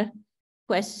another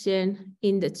question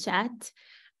in the chat.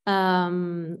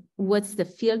 What's the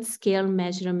field scale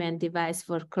measurement device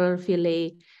for chlorophyll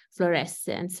A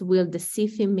fluorescence? Will the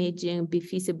CIF imaging be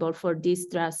feasible for this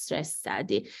drought stress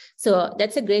study? So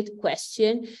that's a great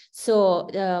question. So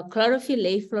chlorophyll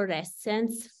A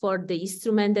fluorescence for the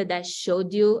instrument that I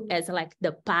showed you as like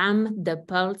the PAM, the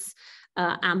pulse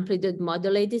amplitude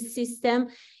modulated system,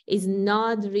 is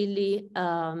not really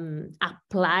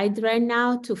applied right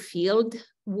now to field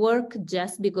work,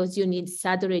 just because you need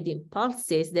saturating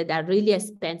pulses that are really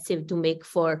expensive to make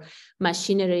for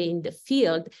machinery in the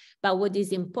field. But what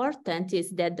is important is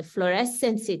that the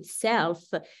fluorescence itself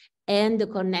and the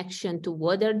connection to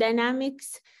water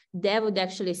dynamics, that would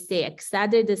actually stay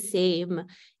exactly the same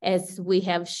as we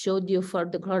have showed you for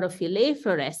the chlorophyll A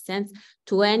fluorescence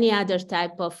to any other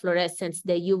type of fluorescence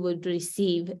that you would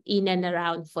receive in and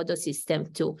around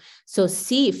photosystem 2. So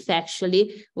CIF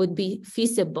actually would be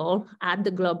feasible at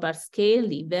the global scale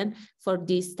even for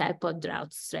this type of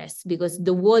drought stress, because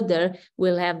the water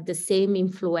will have the same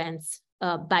influence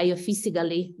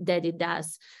biophysically that it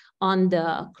does on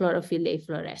the chlorophyll A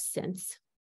fluorescence.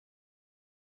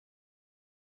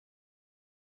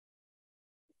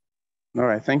 All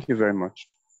right, thank you very much.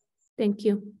 Thank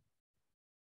you.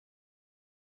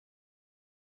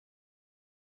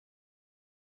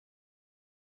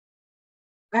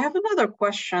 I have another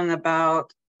question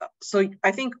about, so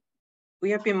I think we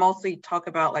have been mostly talk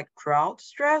about like drought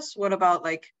stress. What about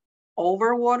like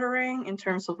overwatering in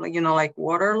terms of like, like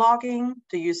waterlogging?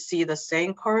 Do you see the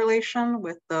same correlation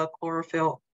with the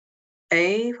chlorophyll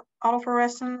A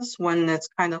autofluorescence when it's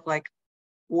kind of like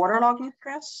waterlogging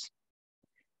stress?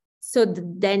 So the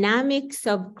dynamics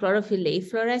of chlorophyll A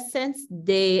fluorescence,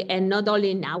 and not only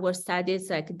in our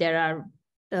studies, like there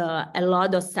are a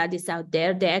lot of studies out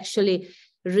there, they actually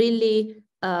really,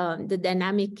 the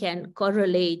dynamic can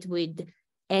correlate with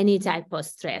any type of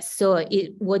stress. So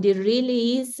what it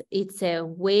really is, it's a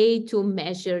way to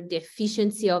measure the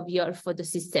efficiency of your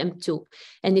photosystem 2.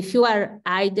 And if you are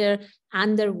either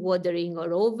underwatering or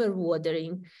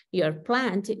overwatering your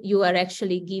plant, you are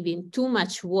actually giving too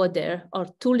much water or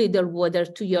too little water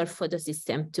to your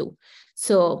photosystem 2.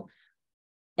 So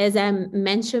as I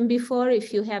mentioned before,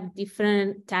 if you have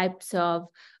different types of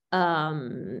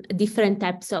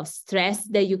stress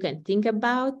that you can think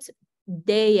about,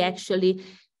 they actually,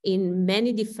 in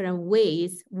many different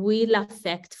ways, will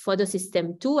affect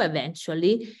photosystem 2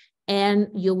 eventually, and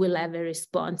you will have a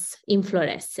response in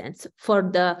fluorescence. For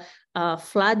the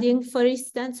flooding, for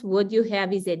instance, what you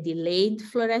have is a delayed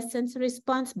fluorescence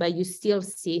response, but you still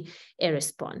see a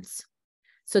response.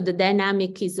 So the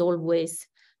dynamic is always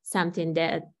something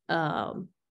that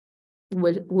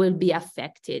will be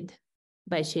affected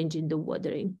by changing the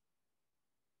watering.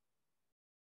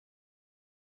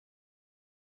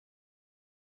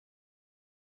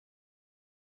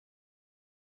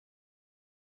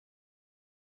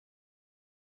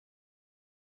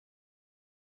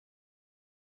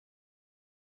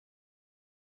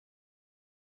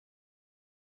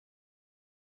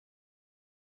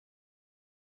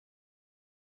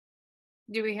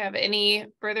 Do we have any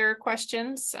further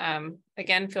questions?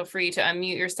 Again, feel free to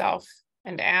unmute yourself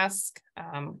and ask,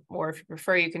 or if you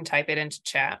prefer, you can type it into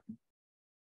chat.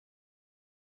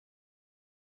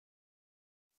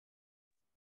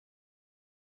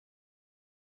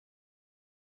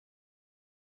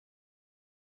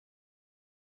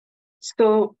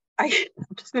 So I'm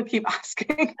just gonna keep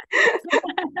asking.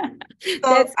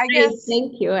 That's I great. guess,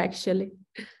 thank you, actually.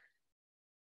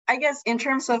 I guess in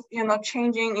terms of,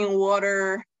 changing in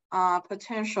water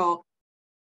potential,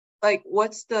 like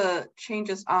what's the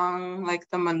changes on like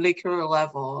the molecular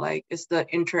level? Like is the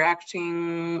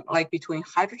interacting like between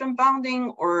hydrogen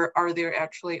bonding, or are there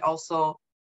actually also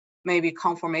maybe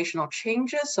conformational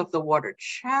changes of the water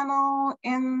channel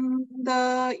in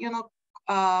the,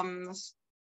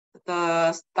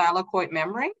 the thylakoid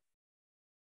membrane?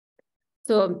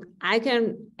 So I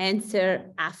can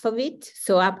answer half of it.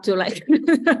 So up to like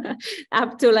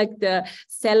up to like the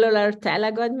cellular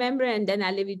thylakoid membrane, and then I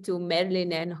leave it to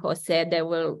Merlin and Jose that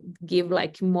will give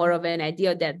like more of an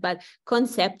idea of that. But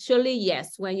conceptually,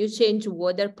 yes, when you change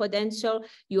water potential,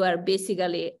 you are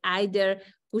basically either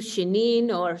pushing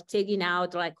in or taking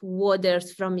out like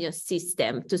waters from your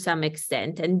system to some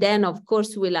extent. And then of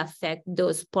course will affect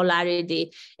those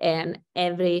polarity and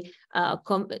every,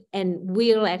 and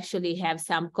we'll actually have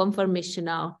some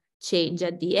conformational change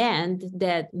at the end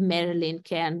that Marilyn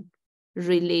can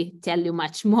really tell you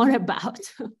much more about.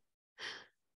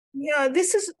 Yeah,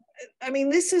 this is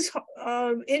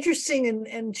interesting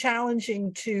and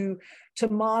challenging to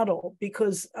model,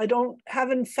 because I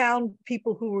haven't found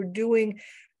people who are doing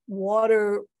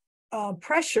water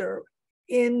pressure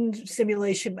in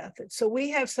simulation methods. So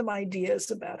we have some ideas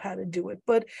about how to do it.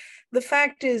 But the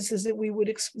fact is that we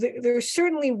would, there are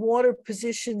certainly water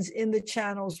positions in the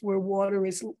channels where water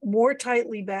is more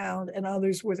tightly bound and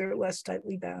others where they're less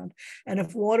tightly bound. And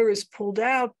if water is pulled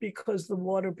out because the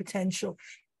water potential,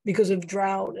 because of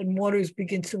drought, and waters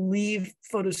begin to leave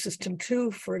photosystem 2,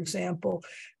 for example,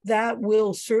 that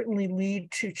will certainly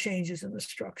lead to changes in the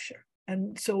structure.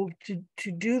 And so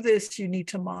to do this, you need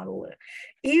to model it.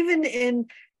 Even in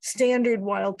standard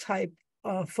wild type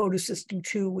photosystem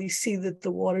 2, we see that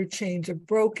the water chains are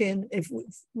broken. If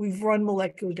we've run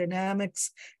molecular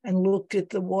dynamics and looked at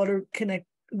the water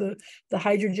the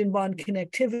hydrogen bond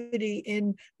connectivity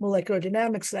in molecular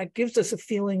dynamics, that gives us a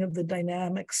feeling of the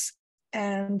dynamics.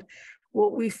 And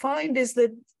what we find is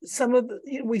that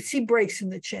we see breaks in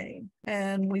the chain,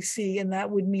 and that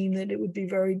would mean that it would be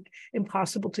very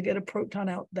impossible to get a proton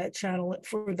out that channel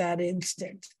for that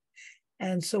instant.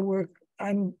 And so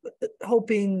I'm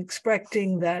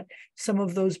expecting that some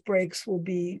of those breaks will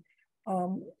be,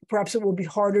 perhaps it will be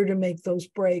harder to make those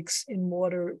breaks in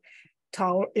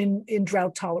in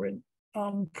drought tolerant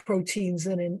proteins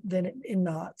than in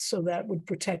not. So that would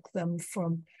protect them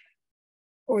from,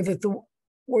 or that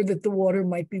the water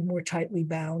might be more tightly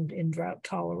bound in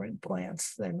drought-tolerant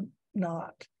plants than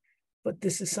not. But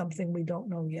this is something we don't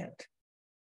know yet.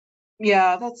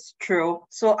 Yeah, that's true.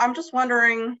 So I'm just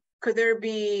wondering, could there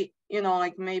be,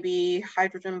 like maybe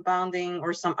hydrogen bonding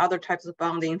or some other types of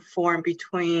bonding formed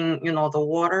between, the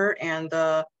water and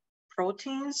the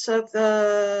proteins of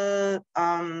the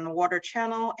water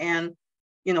channel? And,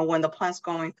 when the plant's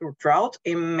going through drought,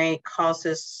 it may cause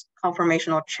this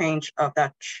conformational change of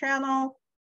that channel.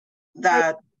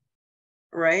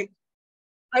 Right?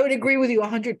 I would agree with you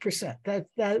 100%.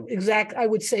 I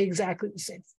would say exactly the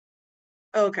same.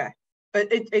 Okay, but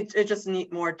it just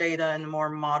need more data and more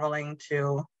modeling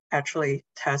to actually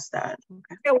test that.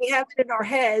 Okay. Yeah, we have it in our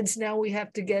heads. Now we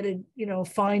have to get it,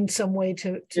 find some way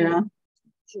to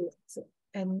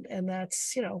and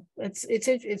that's,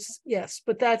 it's yes,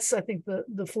 but that's, I think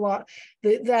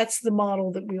that's the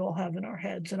model that we all have in our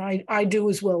heads, and I do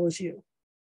as well as you.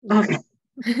 Okay.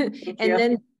 And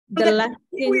then the last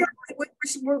thing,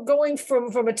 we're going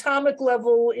from atomic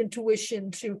level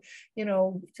intuition to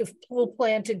full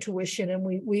plant intuition, and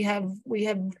we have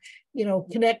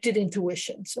connected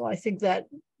intuition. So I think that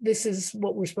this is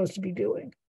what we're supposed to be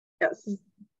doing. Yes.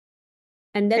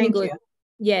 And then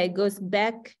it goes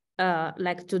back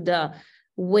like to the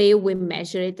way we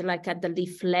measure it, like at the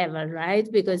leaf level,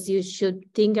 right? Because you should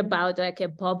think about like a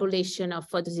population of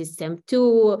photosystem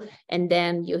 2, and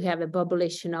then you have a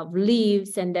population of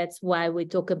leaves, and that's why we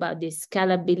talk about the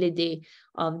scalability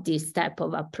of this type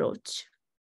of approach.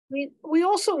 We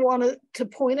also wanted to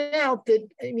point out that,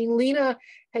 Lena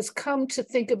has come to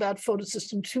think about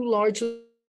photosystem 2 largely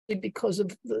because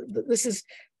of this is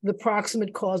the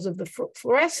proximate cause of the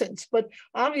fluorescence, but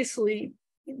obviously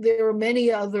there are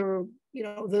many other,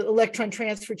 the electron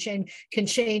transfer chain can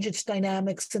change its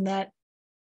dynamics, and that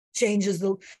changes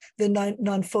the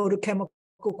non-photochemical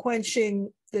quenching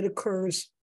that occurs.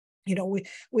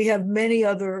 We have many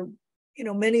other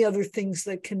things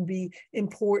that can be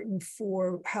important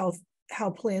for how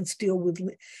plants deal with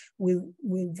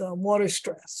water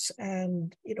stress.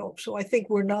 And, so I think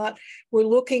we're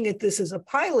looking at this as a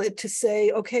pilot to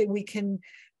say, okay, we can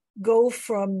go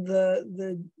from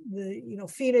the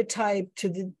phenotype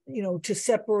to to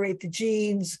separate the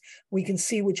genes. We can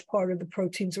see which part of the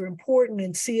proteins are important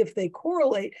and see if they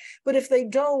correlate. But if they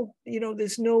don't,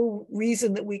 there's no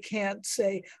reason that we can't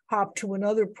say hop to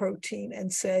another protein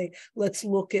and say, let's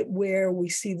look at where we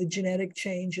see the genetic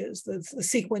changes, the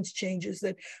sequence changes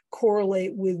that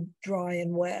correlate with dry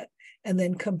and wet, and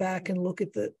then come back and look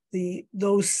at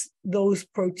those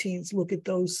proteins, look at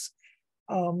those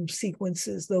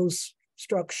sequences, those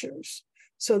structures.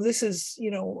 So this is,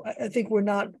 I think we're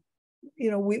not,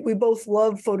 we both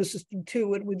love photosystem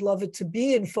 2 and we'd love it to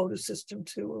be in photosystem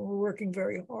 2, and we're working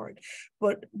very hard,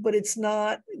 but it's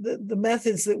not the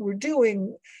methods that we're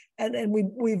doing. And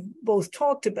we've both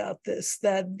talked about this,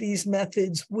 that these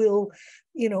methods will,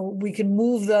 we can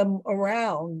move them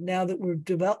around now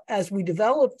that as we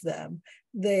develop them.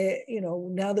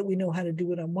 Now that we know how to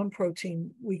do it on one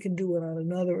protein, we can do it on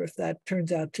another if that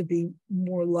turns out to be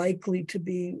more likely to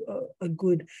be a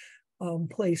good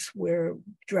place where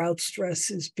drought stress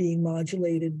is being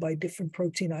modulated by different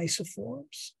protein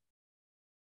isoforms.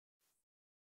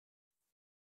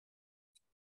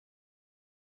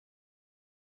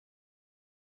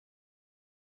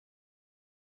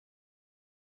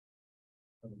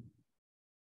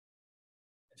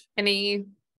 Any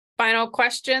final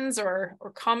questions or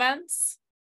comments?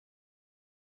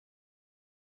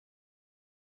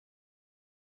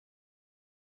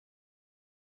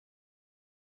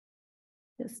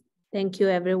 Yes. Thank you,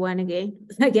 everyone, again,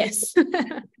 I guess. Thank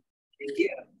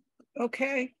you.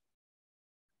 Okay.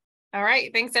 All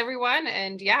right. Thanks, everyone.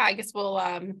 And yeah, I guess we'll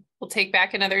take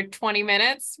back another 20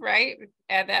 minutes, right?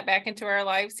 Add that back into our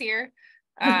lives here.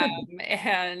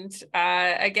 Again,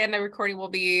 the recording will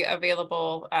be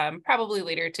available probably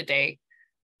later today.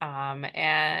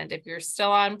 And if you're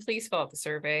still on, please fill out the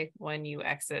survey when you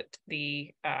exit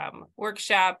the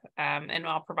workshop, and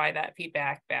I'll provide that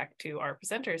feedback back to our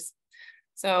presenters.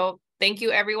 So thank you,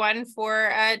 everyone,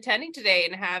 for attending today,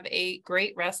 and have a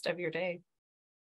great rest of your day.